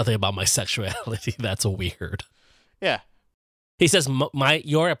 there's nothing about my sexuality that's weird. Yeah, He says,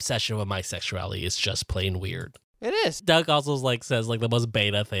 your obsession with my sexuality is just plain weird. it is. Doug also says the most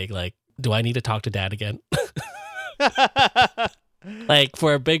beta thing, like, do I need to talk to Dad again? Like,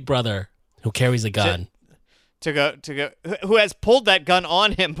 for a big brother who carries a gun. to go, who has pulled that gun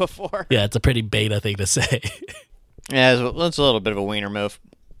on him before. Yeah, it's a pretty beta thing to say. Yeah, it's a little bit of a wiener move.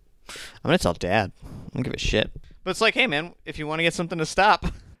 I'm gonna tell Dad. I don't give a shit. But it's like, hey man, if you want to get something to stop,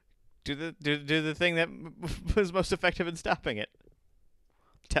 do the thing that was most effective in stopping it.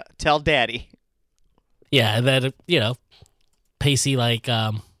 Tell Daddy. Yeah, and then, you know, Pacey, like,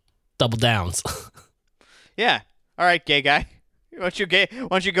 double downs. Yeah. All right, gay guy. Why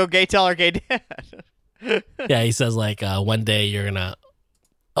don't you go gay tell our gay dad? Yeah, he says, like, one day you're going to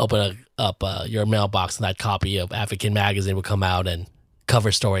open up your mailbox and that copy of African Magazine will come out and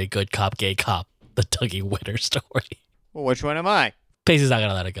cover story, good cop, gay cop, the Dougie Witter story. Well, which one am I? Pacey's not going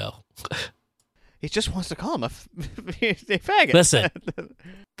to let it go. He just wants to call him a faggot. Listen,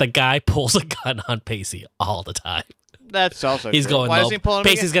 the guy pulls a gun on Pacey all the time. That's also He's true. going Why low. does he pull him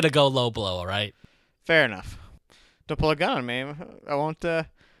Pacey's again? going to go low blow, all right? Fair enough. Don't pull a gun on me. I won't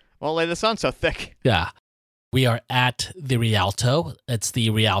lay this on so thick. Yeah. We are at the Rialto. It's the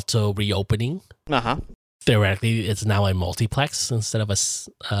Rialto reopening. Uh-huh. Theoretically, it's now a multiplex instead of a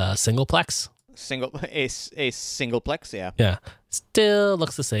singleplex. A singleplex, yeah. Yeah. Still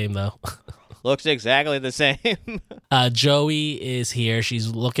looks the same, though. Looks exactly the same. Joey is here. She's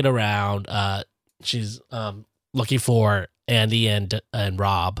looking around. She's looking for Andy and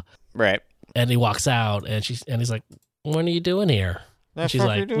Rob. Right. And he walks out, and he's like, "What are you doing here?" And she's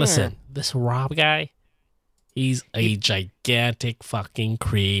like, "Listen, this Rob guy, he's a gigantic fucking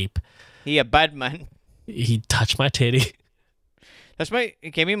creep. He a bad man. He touched my titty. He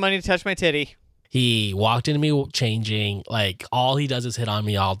gave me money to touch my titty. He walked into me changing. Like, all he does is hit on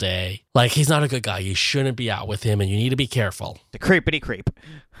me all day. Like, he's not a good guy. You shouldn't be out with him, and you need to be careful." The creepity creep.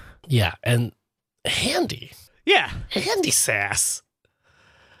 Yeah, and Andy Yeah. sass.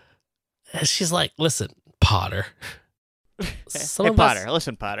 And she's like, "Listen, Potter. Some Hey, of Potter. us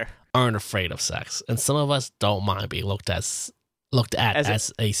Listen, Potter. aren't afraid of sex, and some of us don't mind being looked at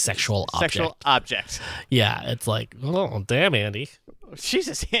as a sexual object." Sexual object. Yeah, it's like, oh, damn, Andy.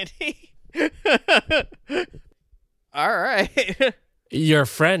 Jesus, Andy. All right. Your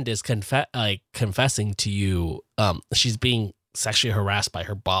friend is confessing to you she's being sexually harassed by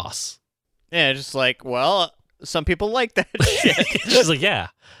her boss. Yeah, just like, well, some people like that shit. She's like, yeah,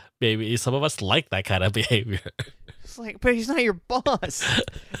 maybe some of us like that kind of behavior. It's like, but he's not your boss.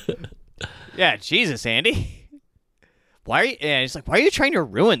 Yeah, Jesus, Andy. Why are you? Yeah, he's like, why are you trying to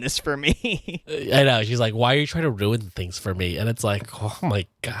ruin this for me? I know. She's like, why are you trying to ruin things for me? And it's like, oh my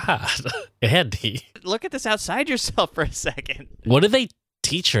God, Andy. Look at this outside yourself for a second. What did they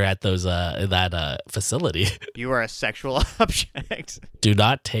teach her at those that facility? You are a sexual object. Do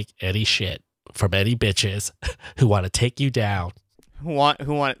not take any shit from any bitches who want to take you down.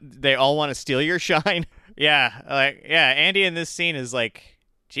 They all want to steal your shine. Yeah, Andy in this scene is like,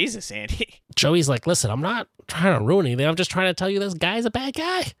 Jesus, Andy. Joey's like, listen, I'm not trying to ruin anything. I'm just trying to tell you this guy's a bad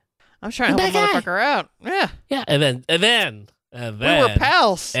guy. I'm trying to help a motherfucker out. Yeah. Yeah, and then we were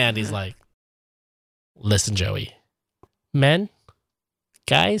pals. Andy's like, listen, Joey, men,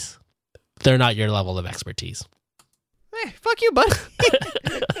 guys, they're not your level of expertise. Hey, fuck you, buddy.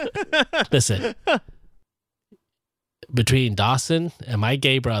 Listen, between Dawson and my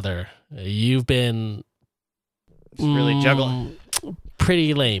gay brother, you've been really juggling.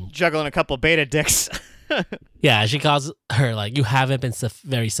 Pretty lame. Juggling a couple beta dicks. Yeah, she calls her like, you haven't been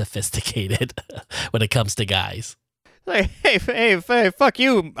very sophisticated when it comes to guys. Like, hey, fuck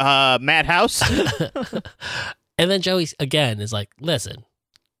you, Madhouse. And then Joey again is like, listen,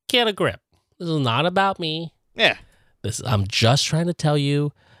 get a grip. This is not about me. Yeah. I'm just trying to tell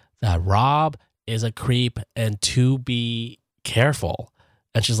you that Rob is a creep and to be careful.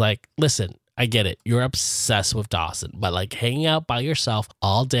 And she's like, listen, I get it. You're obsessed with Dawson, but like hanging out by yourself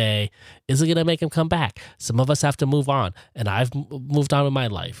all day isn't going to make him come back. Some of us have to move on, and I've moved on with my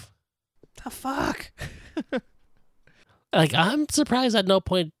life. The fuck? Like, I'm surprised at no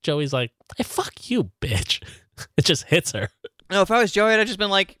point Joey's like, hey, fuck you, bitch. It just hits her. No, if I was Joey, I'd have just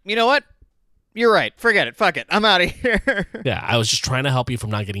been like, you know what? You're right. Forget it. Fuck it. I'm out of here. Yeah, I was just trying to help you from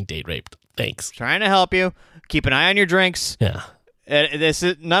not getting date raped. Thanks. Trying to help you. Keep an eye on your drinks. Yeah. This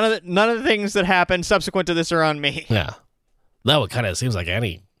is none of the things that happen subsequent to this are on me. Yeah. That kind of seems like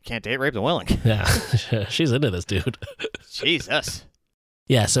Annie. Can't date rape the willing. Yeah. She's into this dude. Jesus.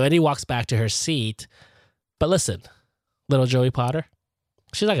 Yeah, so Annie walks back to her seat. But listen, little Joey Potter,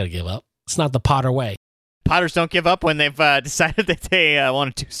 she's not going to give up. It's not the Potter way. Potters don't give up when they've decided that they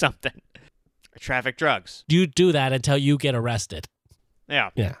want to do something. Traffic drugs. You do that until you get arrested. Yeah.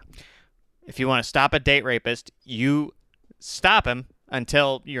 Yeah. If you want to stop a date rapist, you stop him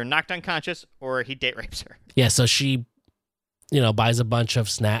until you're knocked unconscious or he date rapes her. Yeah, so she, buys a bunch of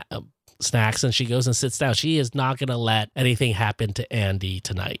snacks and she goes and sits down. She is not going to let anything happen to Andy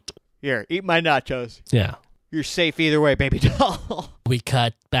tonight. Here, eat my nachos. Yeah. You're safe either way, baby doll. We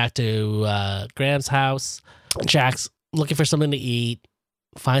cut back to Graham's house. Jack's looking for something to eat,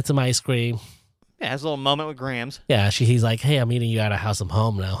 finds some ice cream. Yeah, has a little moment with Grams. Yeah, he's like, hey, I'm eating you out of house. I'm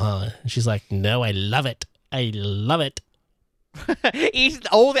home now, huh? And she's like, no, I love it. I love it. Eat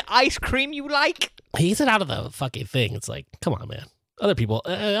all the ice cream you like. He eats it out of the fucking thing. It's like, come on, man. Other people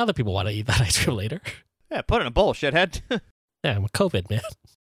want to eat that ice cream later. Yeah, put it in a bowl, shithead. Yeah, I'm with COVID, man.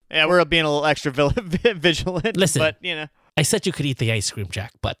 Yeah, we're being a little extra vigilant. Listen, but I said you could eat the ice cream,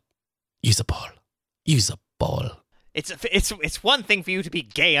 Jack, but use a bowl. Use a bowl. It's one thing for you to be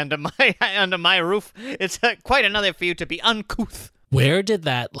gay under my roof. It's quite another for you to be uncouth. Where did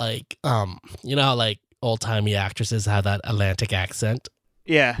that how old-timey actresses have that Atlantic accent?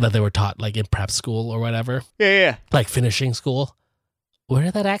 Yeah. That they were taught in prep school or whatever? Yeah. Like finishing school? Where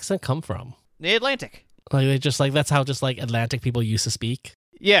did that accent come from? The Atlantic. Like they just that's how just Atlantic people used to speak?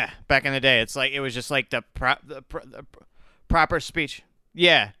 Yeah, back in the day. It's it was just the proper speech.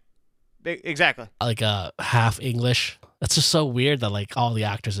 Yeah. Exactly. Like half English. That's just so weird that all the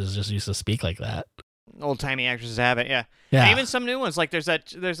actresses just used to speak like that. Old-timey actresses have it, yeah. Yeah. And even some new ones.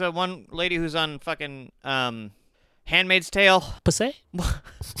 There's a one lady who's on fucking Handmaid's Tale. Passé?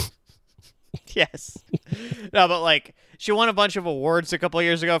 Yes. No, but she won a bunch of awards a couple of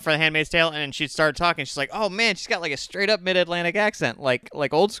years ago for The Handmaid's Tale, and she started talking. She's like, "Oh man, she's got a straight up Mid-Atlantic accent, like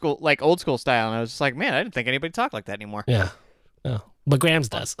old school style." And I was just like, "Man, I didn't think anybody talked like that anymore." Yeah. No. But Grams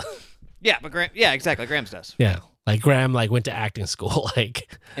does. Yeah, but exactly. Grams does. Yeah. Graham went to acting school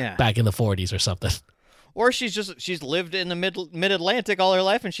back in the 40s or something. Or she's lived in the mid-Atlantic all her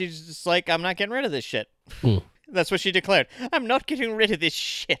life, and she's just like, I'm not getting rid of this shit. That's what she declared. I'm not getting rid of this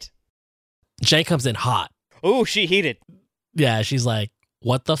shit. Jay comes in hot. Oh, she heated. Yeah, she's like,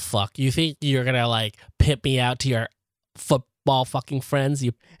 what the fuck? You think you're gonna pimp me out to your football fucking friends?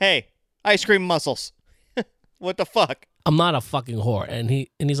 Hey, ice cream muscles. What the fuck? I'm not a fucking whore. And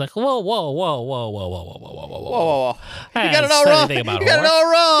he's like, whoa, whoa, whoa, whoa, whoa, whoa, whoa, whoa, whoa, whoa, Whoa. I You got it hadn't all said wrong. anything about You got whore. it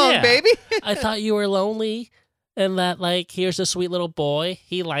all wrong, Yeah. baby. I thought you were lonely and that, like, here's a sweet little boy.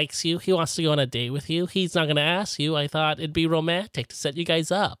 He likes you. He wants to go on a date with you. He's not going to ask you. I thought it'd be romantic to set you guys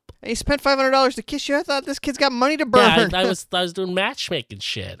up. He spent $500 to kiss you. I thought this kid's got money to burn. Yeah, I was doing matchmaking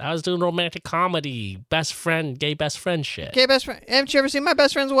shit. I was doing romantic comedy, gay best friend shit. Okay, best friend. Haven't you ever seen my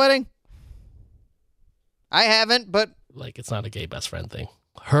best friend's wedding? I haven't, but Like, it's not a gay best friend thing.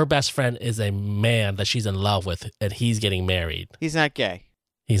 Her best friend is a man that she's in love with, and he's getting married. he's not gay.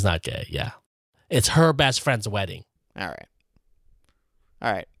 He's not gay, yeah. It's her best friend's wedding. All right.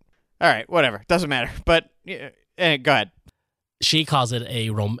 Whatever. Doesn't matter. But go ahead. She calls it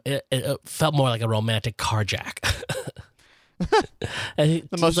it felt more like a romantic carjack. And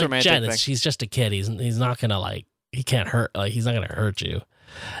The most like, romantic Jen, thing. she's just a kid. He's not gonna like. He can't hurt. Like, he's not gonna hurt you. You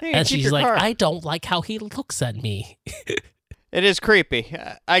can And keep she's your like, car. I don't like how he looks at me. It is creepy.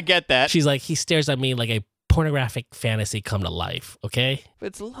 I get that. She's like, he stares at me like a pornographic fantasy come to life. Okay,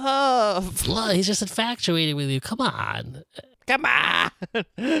 It's love. he's just infatuated with you. Come on. Come on.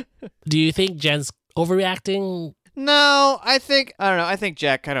 Do you think Jen's overreacting? No, I don't know. I think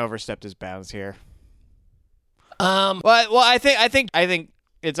Jack kind of overstepped his bounds here. Um, Well, I think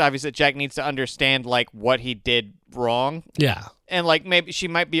it's obvious that Jack needs to understand like what he did wrong, yeah. and like maybe she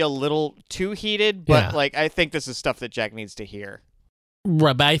might be a little too heated, but Yeah. like I think this is stuff that Jack needs to hear.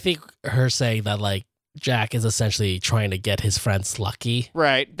 Right, but I think her saying that like Jack is essentially trying to get his friends lucky.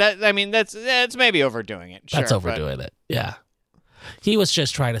 Right. That's maybe overdoing it. Sure, That's but- overdoing it. Yeah. He was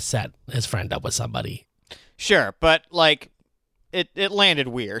just trying to set his friend up with somebody. Sure, but like it landed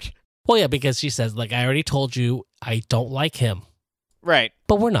weird. Well, yeah, because she says, like, I already told you I don't like him. Right.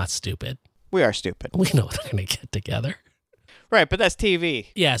 But we're not stupid. We are stupid. We know they're going to get together. Right, but that's TV.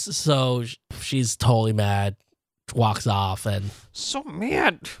 Yes, so she's totally mad, walks off, and So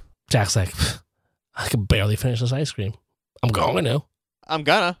mad. Jack's like, I can barely finish this ice cream. I'm going to. I'm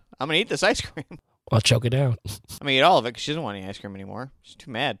gonna eat this ice cream. I'll choke it down. I'm gonna eat all of it because she doesn't want any ice cream anymore. She's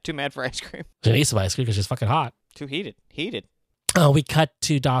too mad. Too mad for ice cream. She needs some ice cream because she's fucking hot. Too heated. We cut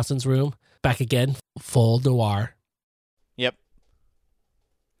to Dawson's room. Back again. Full noir. Yep.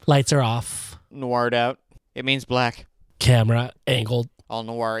 Lights are off. Noired out. It means black. Camera angled. All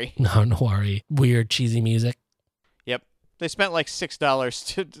noiry. No, noir. Weird, cheesy music. Yep. They spent like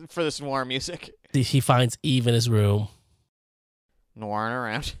 $6 for this noir music. He finds Eve in his room. Noiring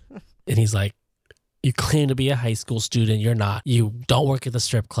around. And he's like, you claim to be a high school student. You're not. You don't work at the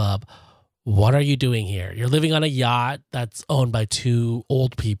strip club. What are you doing here? You're living on a yacht that's owned by two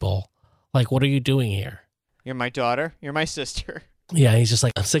old people. Like, what are you doing here? You're my daughter. You're my sister. Yeah, he's just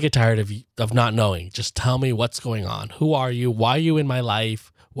like, I'm sick and tired of not knowing. Just tell me what's going on. Who are you? Why are you in my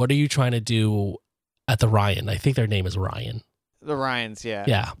life? What are you trying to do at the Ryan? I think their name is Ryan. The Ryans, yeah.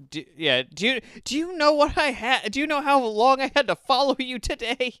 Yeah. Do you know what I had? Do you know how long I had to follow you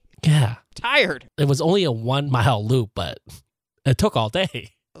today? Yeah. Tired. It was only a 1 mile loop, but it took all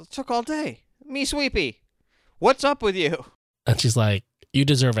day. It took all day. Me sweepy. What's up with you? And she's like, you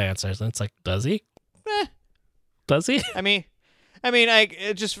deserve answers. And it's like, does he? Eh. Does he? I mean,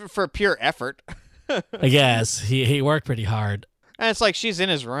 I just for pure effort. I guess he worked pretty hard. And it's like she's in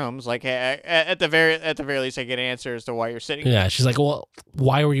his rooms. Like at the very least, I get answers to why you're sitting. Yeah, she's like, well,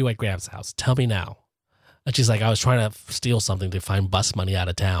 why were you at Graham's house? Tell me now. And she's like, I was trying to steal something to find bus money out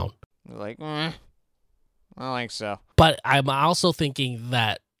of town. Like, I don't think so. But I'm also thinking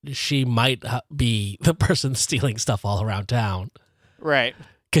that she might be the person stealing stuff all around town Right.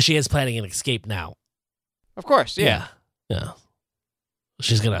 because she is planning an escape now. Of course. Yeah. Yeah.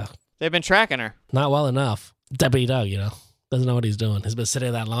 She's gonna They've been tracking her. not well enough. Deputy Doug, doesn't know what he's doing. He's been sitting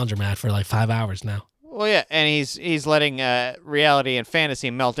in that laundromat for like 5 hours now. Well, yeah, and he's letting reality and fantasy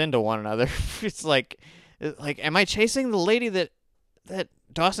melt into one another. It's like, am I chasing the lady that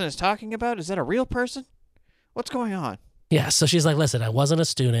Dawson is talking about? Is that a real person? What's going on? Yeah, so she's like, listen, I wasn't a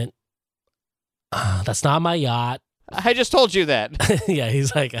student. That's not my yacht. I just told you that. Yeah,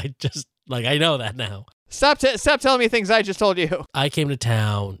 he's like, I know that now. Stop telling me things I just told you. I came to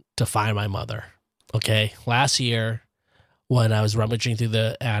town to find my mother. Okay, last year when I was rummaging through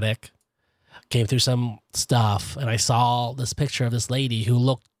the attic, came through some stuff, and I saw this picture of this lady who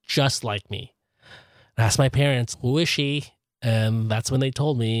looked just like me. I asked my parents, who is she? And that's when they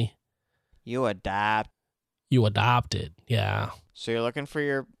told me, You adopt. you adopted. Yeah. So you're looking for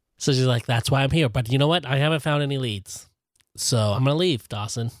your. So she's like, that's why I'm here. But you know what? I haven't found any leads. So I'm going to leave,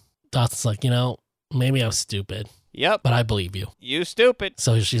 Dawson. Dawson's like, maybe I'm stupid, Yep. but I believe you. You stupid.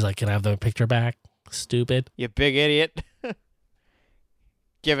 So she's like, can I have the picture back? Stupid. You big idiot.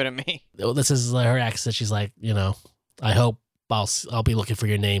 Give it to me. This is her ex that she's like, I hope I'll be looking for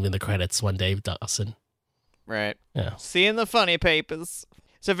your name in the credits one day, Dawson. Right. Yeah. Seeing the funny papers.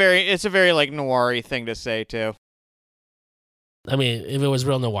 It's a very like noir-y thing to say too. I mean, if it was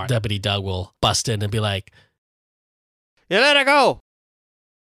real noir, Deputy Doug will bust in and be like, You let her go.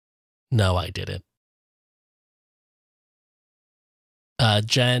 no, I didn't.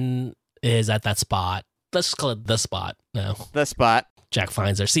 Jen is at that spot. Let's just call it the spot now. The spot. Jack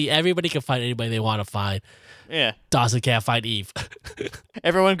finds her. See, everybody can find anybody they want to find. Yeah. Dawson can't find Eve.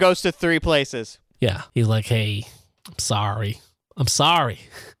 Everyone goes to 3 places. Yeah. He's like, hey, I'm sorry. I'm sorry.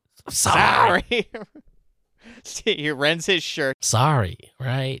 I'm sorry. Sorry. See, he rends his shirt. Sorry,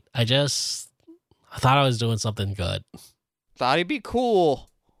 right? I thought I was doing something good. Thought he'd be cool.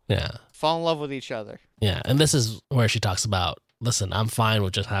 Yeah. Fall in love with each other. Yeah. And this is where she talks about, listen, I'm fine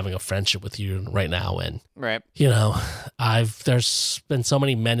with just having a friendship with you right now. And, Right. there's been so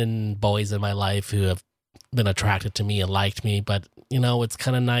many men and boys in my life who have been attracted to me and liked me, but, it's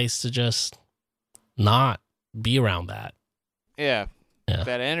kind of nice to just not be around that. Yeah. Yeah.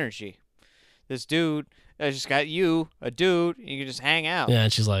 That energy. This dude just got you, a dude, you can just hang out. Yeah.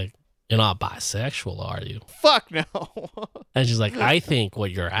 And she's like, you're not bisexual, are you? Fuck no. And she's like, I think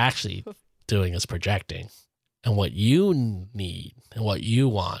what you're actually doing is projecting. And what you need and what you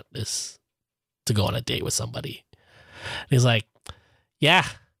want is to go on a date with somebody. And he's like, yeah,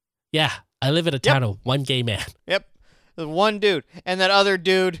 I live in a town of one gay man. Yep. The one dude. And that other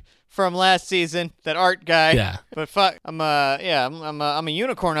dude from last season, that art guy. Yeah. But fuck, I'm a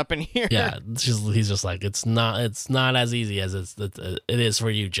unicorn up in here. Yeah. He's just like, it's not as easy as it is for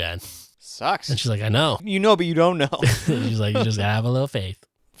you, Jen. Sucks. And she's like, I know. You know, but you don't know. She's like, you just gotta have a little faith.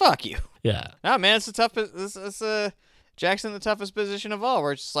 Fuck you. Yeah. Nah, man, it's the toughest. It's Jackson, the toughest position of all.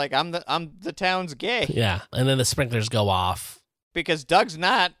 Where it's just like I'm the town's gay. Yeah. And then the sprinklers go off. Because Doug's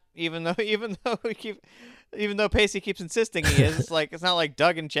not. Even though Pacey keeps insisting he is, it's not like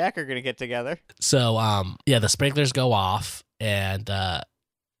Doug and Jack are gonna get together. So the sprinklers go off, and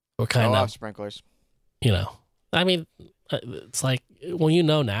we're kind of sprinklers. I mean, it's like,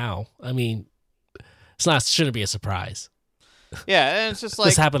 well, now. I mean, shouldn't be a surprise. Yeah, and it's just like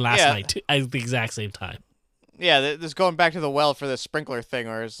this happened last night too, at the exact same time. Yeah, this going back to the well for the sprinkler thing,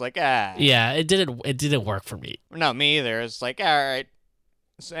 where it's like Yeah, it didn't work for me. No, me either. It's like, all right,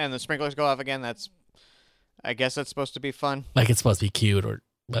 and the sprinklers go off again. I guess that's supposed to be fun. Like it's supposed to be cute,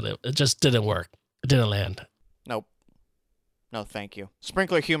 but it just didn't work. It didn't land. Nope. No, thank you.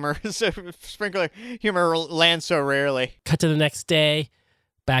 Sprinkler humor lands so rarely. Cut to the next day,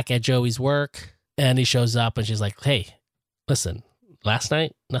 back at Joey's work, and he shows up, and she's like, "Hey, listen, last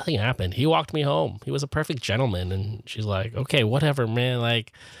night nothing happened. He walked me home. He was a perfect gentleman." And she's like, "Okay, whatever, man.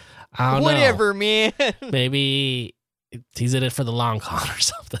 Like, I don't know. Whatever, man. Maybe he's in it for the long con or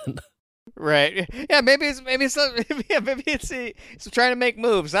something." Right. Yeah, maybe he's trying to make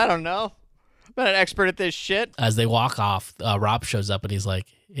moves. I don't know. I'm not an expert at this shit. As they walk off, Rob shows up and he's like,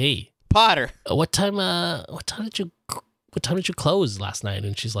 "Hey, Potter, what time did you close last night?"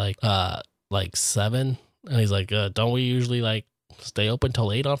 And she's like 7. And he's like, "Don't we usually stay open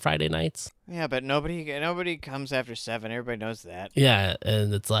till 8 on Friday nights?" Yeah, but nobody comes after 7. Everybody knows that. Yeah,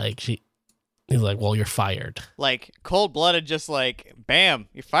 and it's like he's like, "Well, you're fired." Like cold-blooded, just like, bam,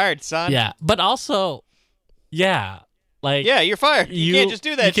 you're fired, son. Yeah, but also, yeah. Like, yeah, you're fired. You can't just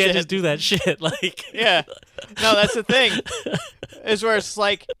do that shit. You can't just do that shit. Like, yeah. No, that's the thing. Is where it's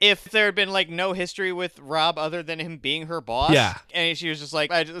like, if there had been no history with Rob other than him being her boss. Yeah. And she was just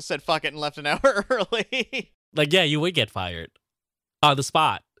like, I just said fuck it and left an hour early. Like, yeah, you would get fired on the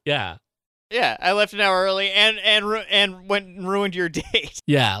spot. Yeah. Yeah, I left an hour early and went and ruined your date.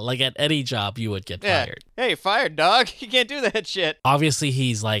 Yeah, like at any job, you would get fired. Hey, you're fired, dog. You can't do that shit. Obviously,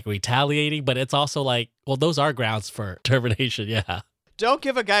 he's retaliating, but it's also well, those are grounds for termination. Yeah. Don't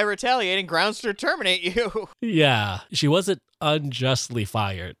give a guy retaliating grounds to terminate you. Yeah, she wasn't unjustly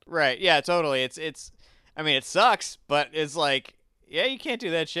fired. Right. Yeah, totally. It's. I mean, it sucks, but it's like, yeah, you can't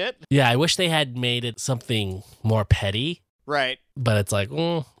do that shit. Yeah, I wish they had made it something more petty. Right. But it's like,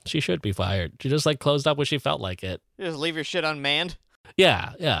 she should be fired. She just closed up when she felt like it. You just leave your shit unmanned.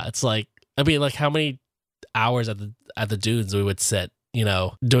 Yeah. It's like, I mean, how many hours at the dunes we would sit,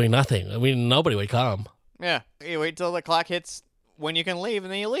 doing nothing. I mean, nobody would come. Yeah. You wait till the clock hits when you can leave,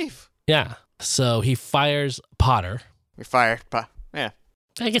 and then you leave. Yeah. So he fires Potter. You're fired. Yeah.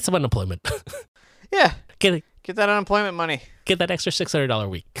 I get some unemployment. Yeah. Get that unemployment money. Get that extra $600 a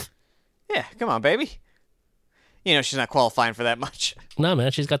week. Yeah. Come on, baby. She's not qualifying for that much. No,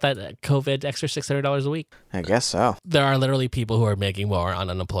 man. She's got that COVID extra $600 a week. I guess so. There are literally people who are making more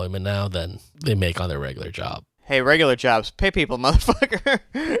on unemployment now than they make on their regular job. Hey, regular jobs. Pay people,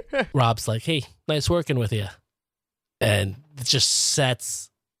 motherfucker. Rob's like, hey, nice working with you. And it just sets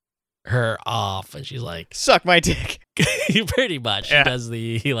her off. And she's like, Suck my dick. pretty much. Yeah. She does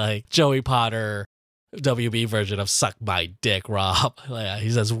the like Joey Potter WB version of suck my dick, Rob. He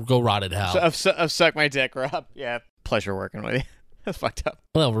says, go rot in hell. Of suck my dick, Rob. Yeah. Pleasure working with you. That's fucked up.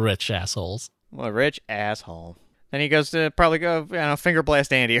 Little rich assholes. What a rich asshole. Then he goes to probably go, finger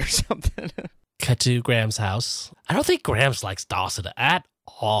blast Andy or something. Cut to Graham's house. I don't think Grams likes Dawson at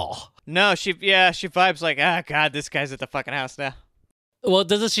all. No, she vibes like, God, this guy's at the fucking house now. Well,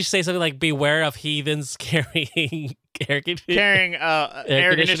 doesn't she say something like, beware of heathens carrying air conditioner? Carrying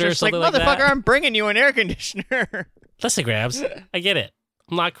air conditioner. She's like, something like motherfucker, that? I'm bringing you an air conditioner. Listen, Grams, I get it.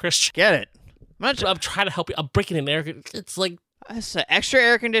 I'm not Christian. Get it? I'm trying to help you. I'm breaking an air conditioner. It's like, That's an extra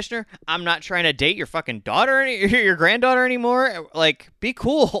air conditioner. I'm not trying to date your fucking daughter, your granddaughter anymore. Like, be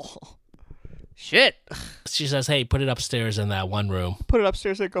cool. Shit. she says, hey, put it upstairs in that one room. Put it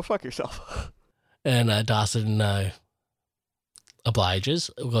upstairs and go fuck yourself. And Dawson obliges,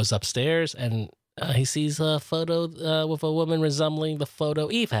 goes upstairs, and he sees a photo with a woman resembling the photo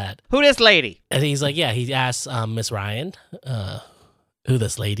Eve had. Who this lady? And he's like, yeah, he asks Miss Ryan who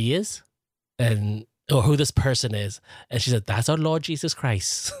this lady is or who this person is. And she said, that's our Lord Jesus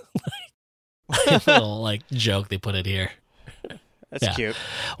Christ. Like, a little like joke they put in here. That's Yeah. cute.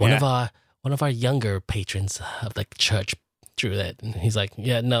 One of our younger patrons of the church drew that. And he's like,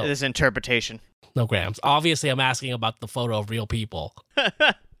 yeah, no. This interpretation. No, Grams. Obviously, I'm asking about the photo of real people,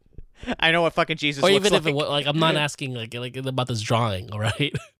 I know what fucking Jesus or looks even if like. it was like I'm not asking like about this drawing. All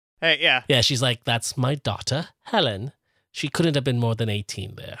right. Hey, yeah. Yeah, she's like, that's my daughter, Helen. She couldn't have been more than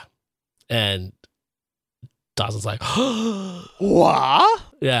 18 there, and Dawson's like, What?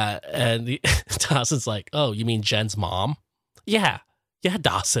 yeah, and Dawson's like, oh, you mean Jen's mom? Yeah,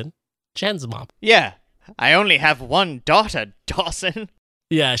 Dawson, Jen's mom. Yeah. I only have one daughter, Dawson.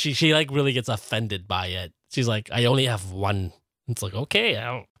 Yeah, she like really gets offended by it. She's like, I only have one. It's like, okay,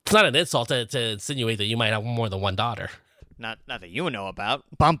 it's not an insult to insinuate that you might have more than one daughter. Not that you know about.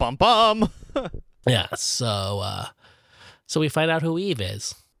 Bum, bum, bum. Yeah, so we find out who Eve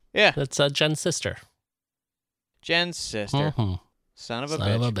is. Yeah. That's Jen's sister. Jen's sister. Mhm. Son of a Son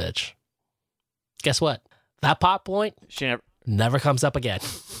bitch. of a bitch. Guess what? That plot point She never comes up again.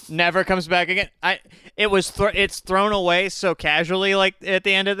 never comes back again. It's thrown away so casually, like at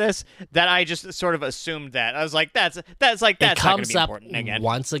the end of this, that I just sort of assumed that. I was like, that's It not going to comes be up important again.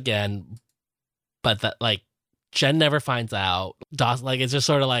 once again, but that like Jen never finds out. Dawson, like it's just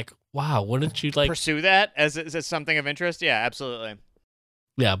sort of like, wow, wouldn't you like? Pursue that as something of interest? Yeah, absolutely.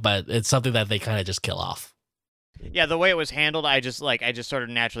 Yeah, but it's something that they kind of just kill off. Yeah, the way it was handled, I just sort of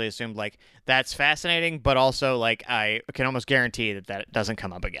naturally assumed like that's fascinating, but also like I can almost guarantee that doesn't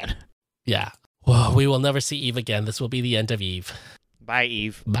come up again. Yeah. Well, we will never see Eve again. This will be the end of Eve. Bye,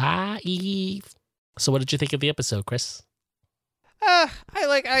 Eve. Bye, Eve. So, what did you think of the episode, Chris?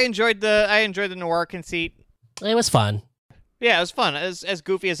 I enjoyed the noir conceit. It was fun. Yeah, it was fun. As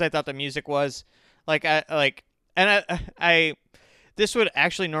goofy as I thought the music was, this would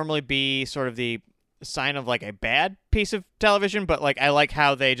actually normally be sort of the sign of like a bad piece of television, but like I like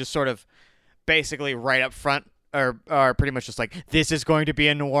how they just sort of basically right up front are pretty much just like, this is going to be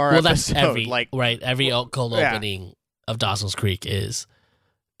a noir Well, that's episode. every cold yeah. opening of Dawson's Creek is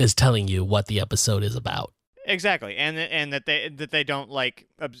telling you what the episode is about. Exactly, and that they don't like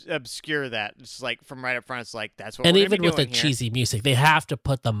obscure that. It's like from right up front. It's like that's what. And we're even gonna be with the doing here. cheesy music, they have to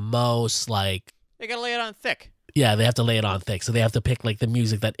put the most like, They gotta lay it on thick. yeah, they have to lay it on thick. So they have to pick like the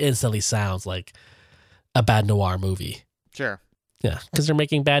music that instantly sounds like a bad noir movie. Sure, Yeah, because they're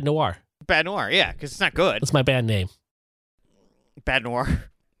making bad noir. bad noir. Yeah, because it's not good. That's my band name. Bad noir.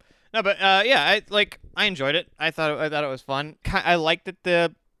 No, but yeah, I enjoyed it. I thought it was fun. I liked that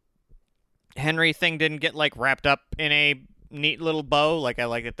the Henry thing didn't get like wrapped up in a neat little bow. Like I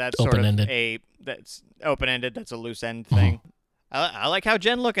like that that's sort of Open-ended. that's open ended. That's a loose end thing. I like how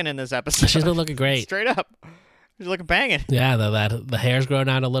Jen looking in this episode. She's been looking great. Straight up, she's looking banging. Yeah, the hair's grown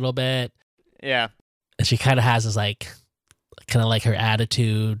out a little bit, Yeah, and she kind of has this like, kind of like her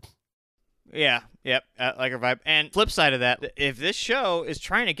attitude. yeah, yep. I like her vibe. And flip side of that, if this show is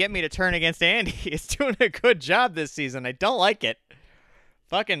trying to get me to turn against Andy, it's doing a good job this season. I don't like it.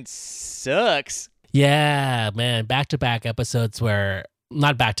 Fucking sucks. Yeah, man, back-to-back episodes where,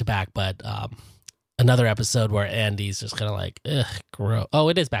 not back-to-back, but another episode where Andy's just kind of like, ugh, gross. Oh,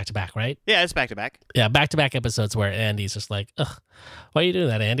 it is back-to-back, right? Yeah, it's back to back. Yeah, back-to-back episodes where Andy's just like, ugh, why are you doing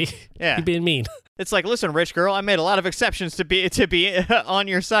that, Andy? Yeah. You're being mean. It's like, listen, rich girl, I made a lot of exceptions to be on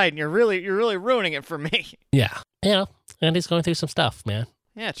your side, and you're really ruining it for me. Yeah. You know, Andy's going through some stuff, man.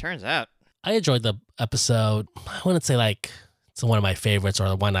 Yeah, it turns out. I enjoyed the episode. I wouldn't say like it's one of my favorites or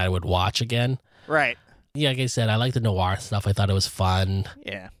the one I would watch again. Right. Yeah, like I said, I like the noir stuff. I thought it was fun.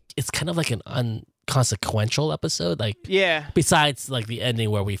 Yeah. It's kind of like an unconsequential episode. Like, Yeah. besides like the ending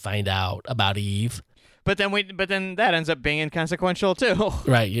where we find out about Eve. But then that ends up being inconsequential too.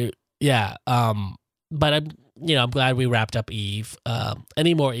 Right. Yeah. But I'm glad we wrapped up Eve.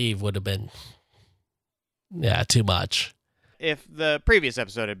 Any more Eve would have been, too much. If the previous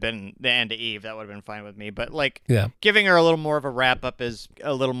episode had been the end of Eve, that would have been fine with me. But like, Yeah. giving her a little more of a wrap up is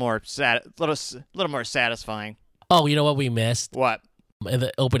a little more little more satisfying. Oh, you know what we missed? What? In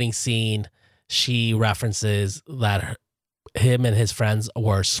the opening scene, she references that him and his friends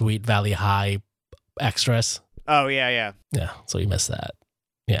were Sweet Valley High extras. Oh yeah. Yeah, so we missed that.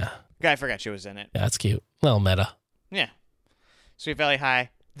 Yeah. I forgot she was in it. Yeah, that's cute. Little meta. Yeah. Sweet Valley High,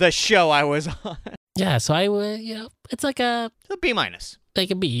 the show I was on. Yeah, so I would, it's like a B minus. B,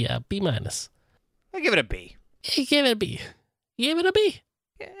 B minus. I give it a B. You give it a B. Give it a B.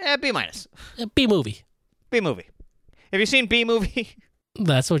 Yeah, B minus. A B movie. B movie. Have you seen B movie?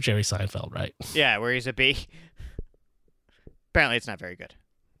 That's what Jerry Seinfeld, right? Yeah, where he's a B. Apparently, it's not very good.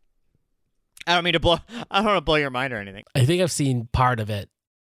 I don't want to blow your mind or anything. I think I've seen part of it.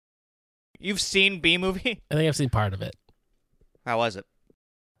 You've seen B movie? I think I've seen part of it. How was it?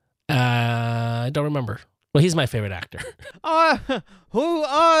 I don't remember. Well, he's my favorite actor. Who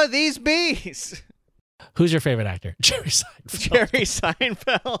are these bees? Who's your favorite actor? Jerry Seinfeld. Jerry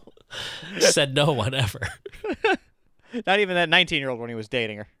Seinfeld. Said no one ever. Not even that 19-year-old when he was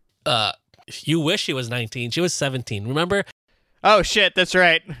dating her. You wish he was 19. She was 17. Remember? Oh, shit, that's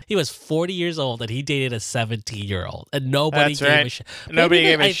right. He was 40 years old and he dated a 17-year-old. And nobody That's gave right. a shit. Nobody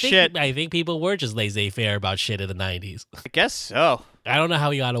gave a shit. I think people were just laissez-faire about shit in the 90s. I guess so. I don't know how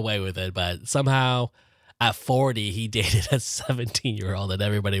he got away with it, but somehow at 40, he dated a 17-year-old and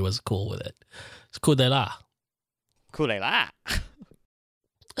everybody was cool with it. It's cool de la. Cool de la.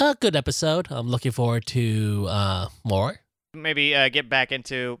 A good episode. I'm looking forward to more. Maybe get back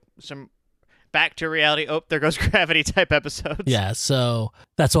into some back to reality. Oh, there goes gravity type episodes. Yeah, so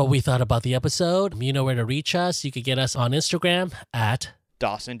that's what we thought about the episode. You know where to reach us. You could get us on Instagram at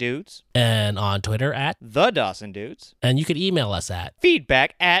Dawson Dudes. and on Twitter at, The Dawson Dudes. and you could email us at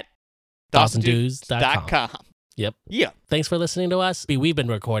Feedback at DawsonDudes.com. Yep. Yeah. Thanks for listening to us. We've been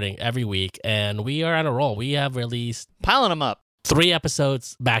recording every week, and we are on a roll. We have released Piling them up. 3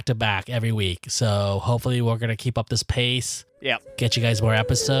 episodes back to back every week. So hopefully we're going to keep up this pace. Yep. Get you guys more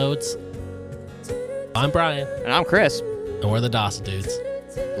episodes. I'm Brian, And I'm Chris. and we're the Dawson Dudes.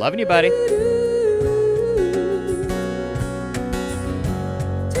 Loving you, buddy.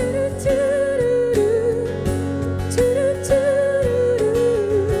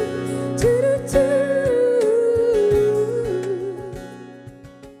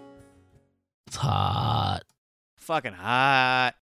 It's hot. Fucking hot.